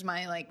Bachelor's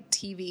my like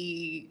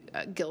TV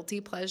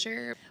guilty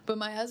pleasure, but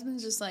my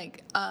husband's just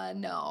like,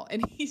 no,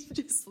 and he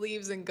just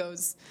leaves and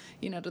goes,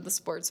 to the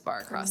sports bar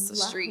across the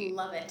street.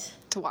 Love it.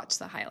 To watch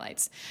the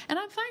highlights, and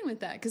I'm fine with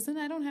that because then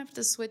I don't have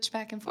to switch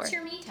back and forth. What's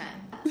your me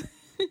time?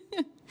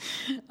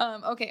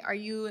 Okay, are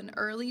you an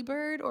early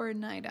bird or a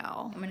night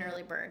owl? I'm an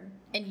early bird,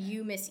 and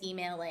you miss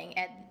emailing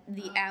at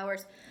the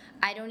hours.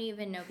 I don't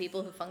even know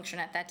people who function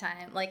at that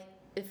time. Like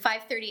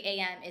 5:30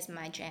 a.m. is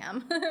my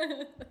jam.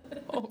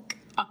 Oh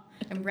God,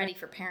 I'm ready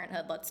for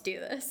parenthood. Let's do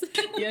this.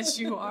 Yes,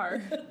 you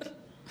are.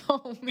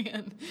 Oh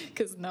man,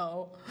 because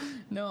no,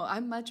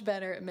 I'm much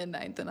better at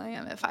midnight than I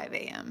am at 5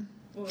 a.m.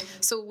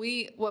 So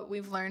what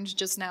we've learned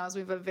just now is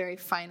we have a very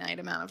finite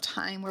amount of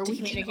time where we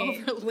can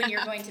overlap. When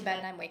you're going to bed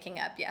and I'm waking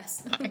up,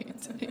 yes.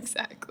 Right,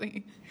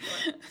 exactly.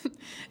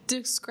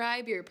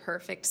 Describe your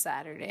perfect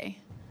Saturday.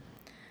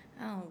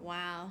 Oh,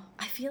 wow.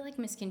 I feel like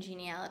Miss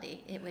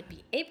Congeniality. It would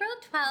be April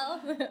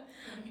 12th.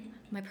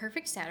 My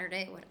perfect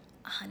Saturday would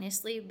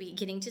honestly be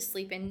getting to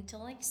sleep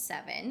until like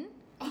 7.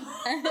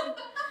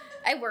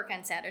 I work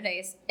on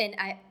Saturdays, and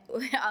I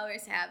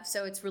always have,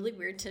 so it's really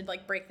weird to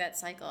like break that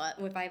cycle.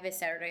 If I have a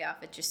Saturday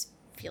off, it just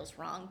feels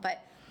wrong,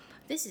 but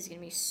this is going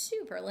to be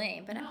super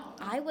lame, but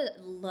I would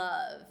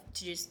love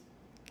to just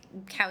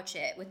couch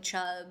it with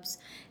Chubbs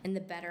and The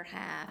Better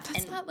Half.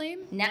 That's and not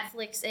lame.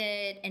 Netflix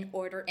it and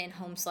order in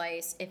home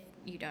slice. If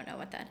you don't know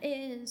what that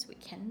is, we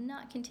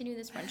cannot continue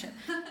this friendship.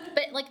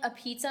 But like a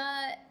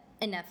pizza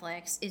and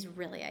Netflix is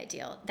really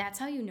ideal. That's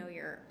how you know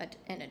you're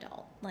an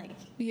adult. Like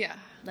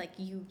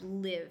you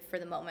live for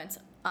the moments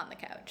on the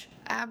couch.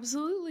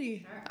 Absolutely.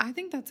 Sure. I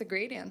think that's a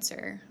great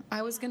answer.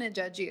 I was going to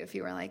judge you if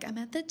you were like, I'm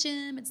at the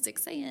gym at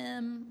 6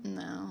 a.m.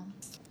 No.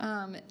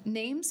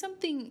 Name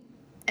something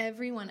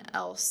everyone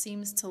else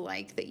seems to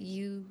like that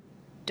you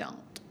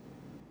don't.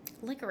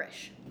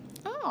 Licorice.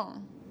 Oh.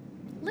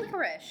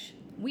 Licorice.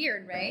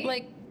 Weird, right?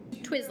 Like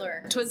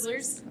Twizzlers.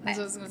 That's what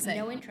I was going to say.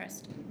 No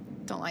interest.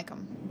 Don't like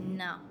them.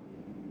 No.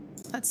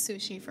 That's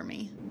sushi for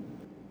me.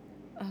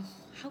 Oh,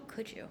 how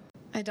could you?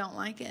 I don't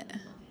like it.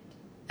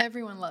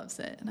 Everyone loves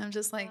it, and I'm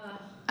just like,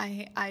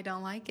 I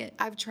don't like it.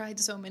 I've tried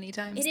so many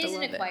times to love it. It is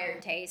an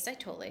acquired taste. I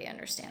totally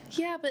understand.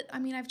 Yeah, but I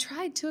mean, I've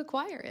tried to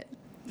acquire it.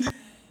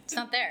 It's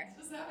not there.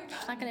 It's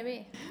not going to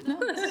be. No,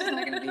 it's just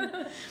not going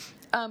to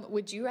be.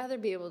 Would you rather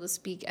be able to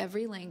speak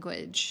every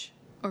language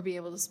or be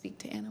able to speak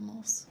to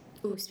animals?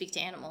 Ooh, speak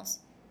to animals.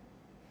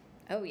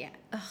 Oh, yeah.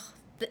 Ugh.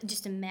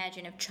 Just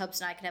imagine if Chubbs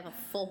and I could have a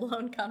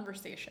full-blown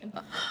conversation.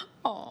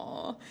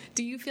 Aw.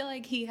 Do you feel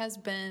like he has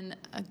been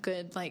a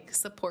good, like,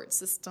 support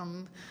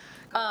system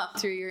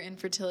through your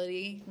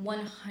infertility?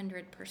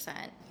 100%.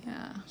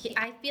 Yeah.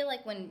 I feel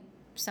like when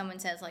someone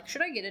says, like,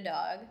 should I get a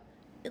dog?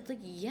 It's like,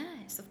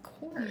 yes, of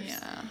course.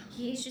 Yeah.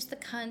 He's just the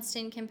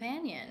constant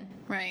companion.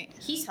 Right.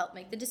 He's helped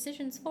make the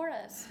decisions for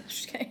us.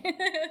 Just kidding.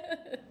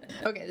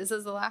 Okay, this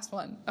is the last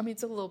one. I mean,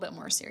 it's a little bit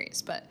more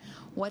serious, but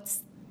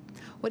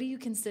what do you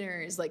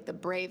consider is like the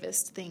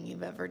bravest thing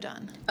you've ever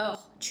done?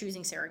 Oh,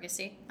 choosing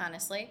surrogacy,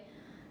 honestly.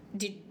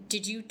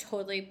 Did you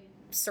totally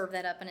serve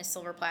that up in a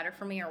silver platter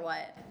for me or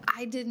what?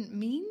 I didn't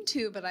mean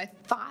to, but I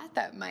thought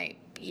that might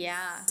be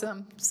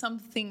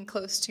something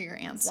close to your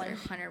answer.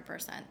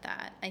 100%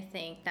 that. I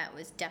think that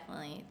was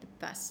definitely the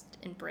best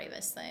and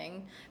bravest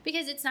thing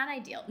because it's not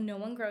ideal. No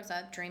one grows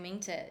up dreaming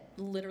to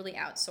literally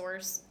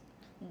outsource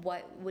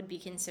what would be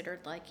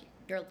considered like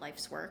your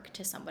life's work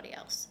to somebody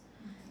else.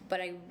 But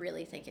I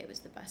really think it was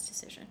the best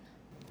decision.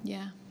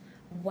 Yeah.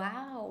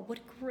 Wow, what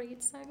a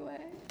great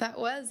segue. That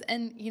was,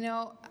 and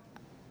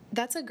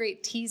that's a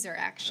great teaser,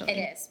 actually.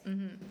 It is.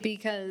 Mm-hmm.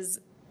 Because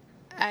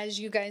as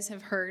you guys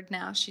have heard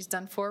now, she's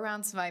done 4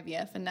 rounds of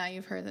IVF, and now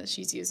you've heard that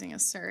she's using a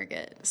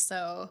surrogate.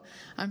 So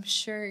I'm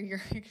sure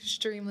you're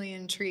extremely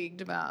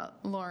intrigued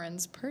about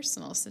Lauren's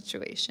personal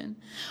situation,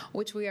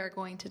 which we are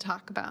going to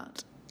talk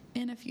about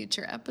in a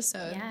future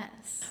episode.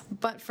 Yes.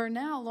 But for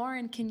now,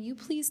 Lauren, can you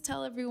please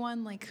tell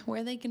everyone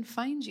where they can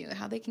find you,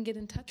 how they can get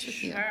in touch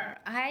with you? Sure.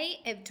 I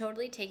have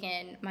totally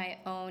taken my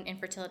own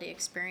infertility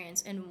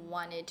experience and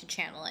wanted to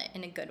channel it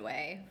in a good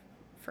way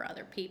for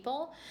other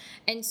people.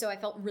 And so I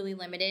felt really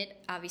limited,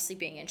 obviously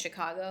being in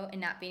Chicago and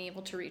not being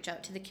able to reach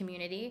out to the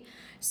community.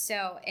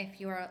 So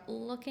if you are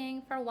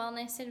looking for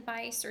wellness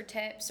advice or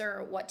tips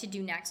or what to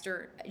do next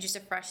or just a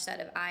fresh set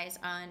of eyes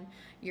on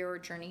your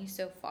journey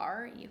so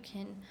far, you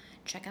can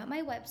check out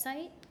my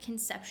website,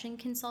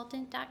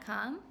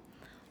 conceptionconsultant.com,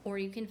 or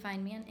you can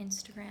find me on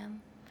Instagram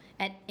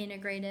at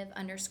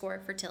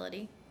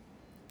integrative_fertility.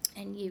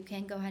 And you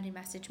can go ahead and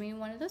message me in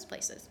one of those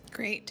places.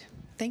 Great.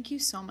 Thank you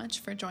so much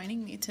for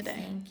joining me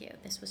today. Thank you.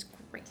 This was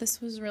great.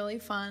 This was really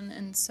fun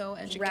and so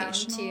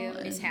educational. Round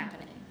 2 is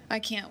happening. I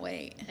can't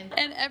wait.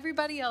 And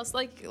everybody else,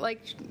 like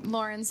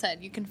Lauren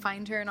said, you can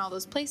find her in all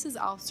those places.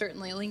 I'll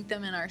certainly link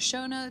them in our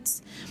show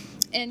notes.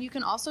 And you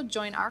can also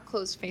join our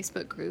closed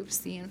Facebook groups,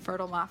 the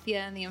Infertile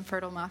Mafia and the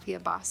Infertile Mafia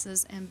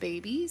Bosses and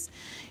Babies.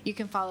 You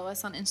can follow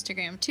us on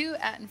Instagram too,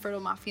 at Infertile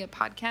Mafia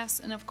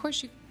Podcast. And of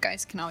course, you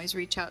guys can always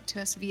reach out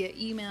to us via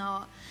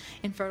email,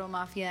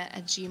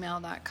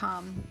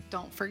 infertilemafia@gmail.com.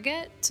 Don't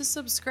forget to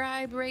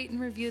subscribe, rate, and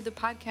review the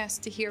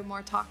podcast to hear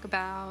more talk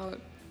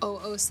about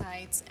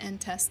oocytes and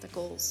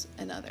testicles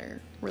and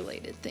other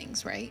related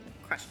things, right?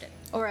 Crushed it.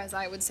 Or as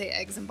I would say,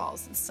 eggs and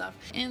balls and stuff.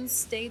 And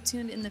stay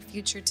tuned in the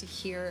future to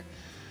hear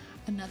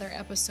another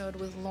episode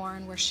with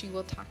Lauren where she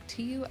will talk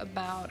to you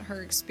about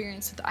her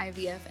experience with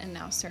IVF and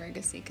now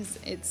surrogacy, because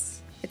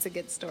it's a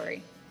good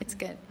story. It's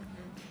good.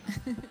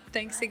 Mm-hmm.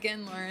 Thanks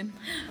again, Lauren.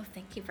 Oh,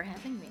 thank you for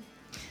having me.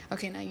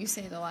 Okay, now you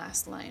say the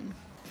last line.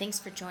 Thanks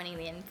for joining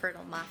the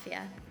Infertile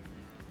Mafia.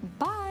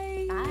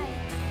 Bye.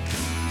 Bye.